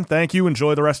 Lever, man, thank you.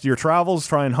 Enjoy the rest of your travels.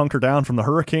 Try and hunker down from the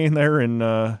hurricane there in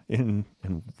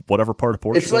whatever part of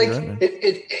Portugal.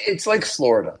 It's like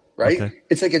Florida, right? Okay.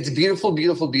 It's like it's beautiful,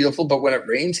 beautiful, beautiful, but when it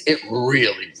rains, it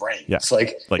really rains. Yeah.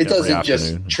 Like it doesn't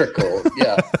just trickle.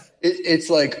 Yeah. It's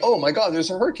like, oh my God,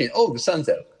 there's a hurricane. Oh, the sun's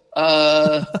out.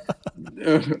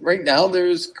 Right now,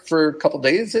 for a couple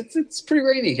days, it's pretty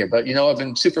rainy here. But I've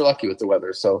been super lucky with the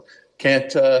weather, so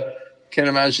can't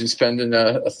imagine spending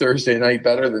a Thursday night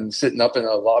better than sitting up in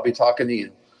a lobby talking to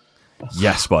you.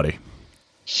 Yes, buddy.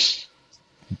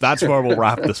 That's where we'll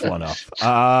wrap this one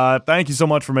up. Thank you so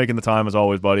much for making the time, as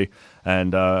always, buddy.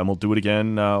 And we'll do it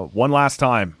again one last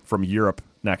time from Europe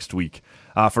next week.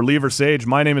 For Lee Versage,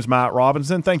 my name is Matt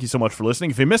Robinson. Thank you so much for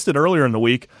listening. If you missed it earlier in the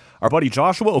week, our buddy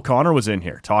Joshua O'Connor was in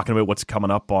here talking about what's coming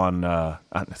up on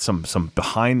some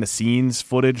behind-the-scenes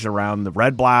footage around the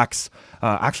Red Blacks.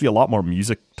 Actually, a lot more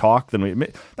music talk than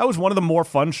that was one of the more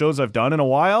fun shows I've done in a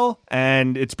while,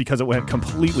 and it's because it went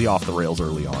completely off the rails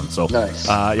early on. So, nice.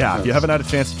 If you haven't had a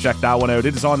chance to check that one out,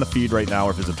 it is on the feed right now,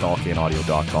 or visit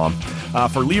talkcanaudio.com.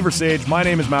 For Lee Versage, my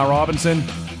name is Matt Robinson.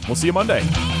 We'll see you Monday.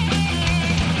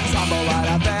 Stumble out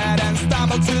of bed and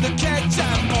stumble to the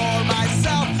kitchen. Pour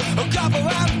myself a cup of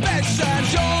ambition.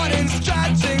 Yawning,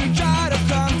 stretching, try to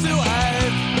come to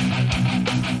life.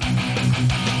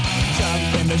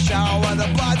 Jump in the shower, the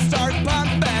blood start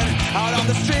pumping. Out on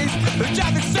the streets, the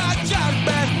traffic start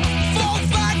jumping.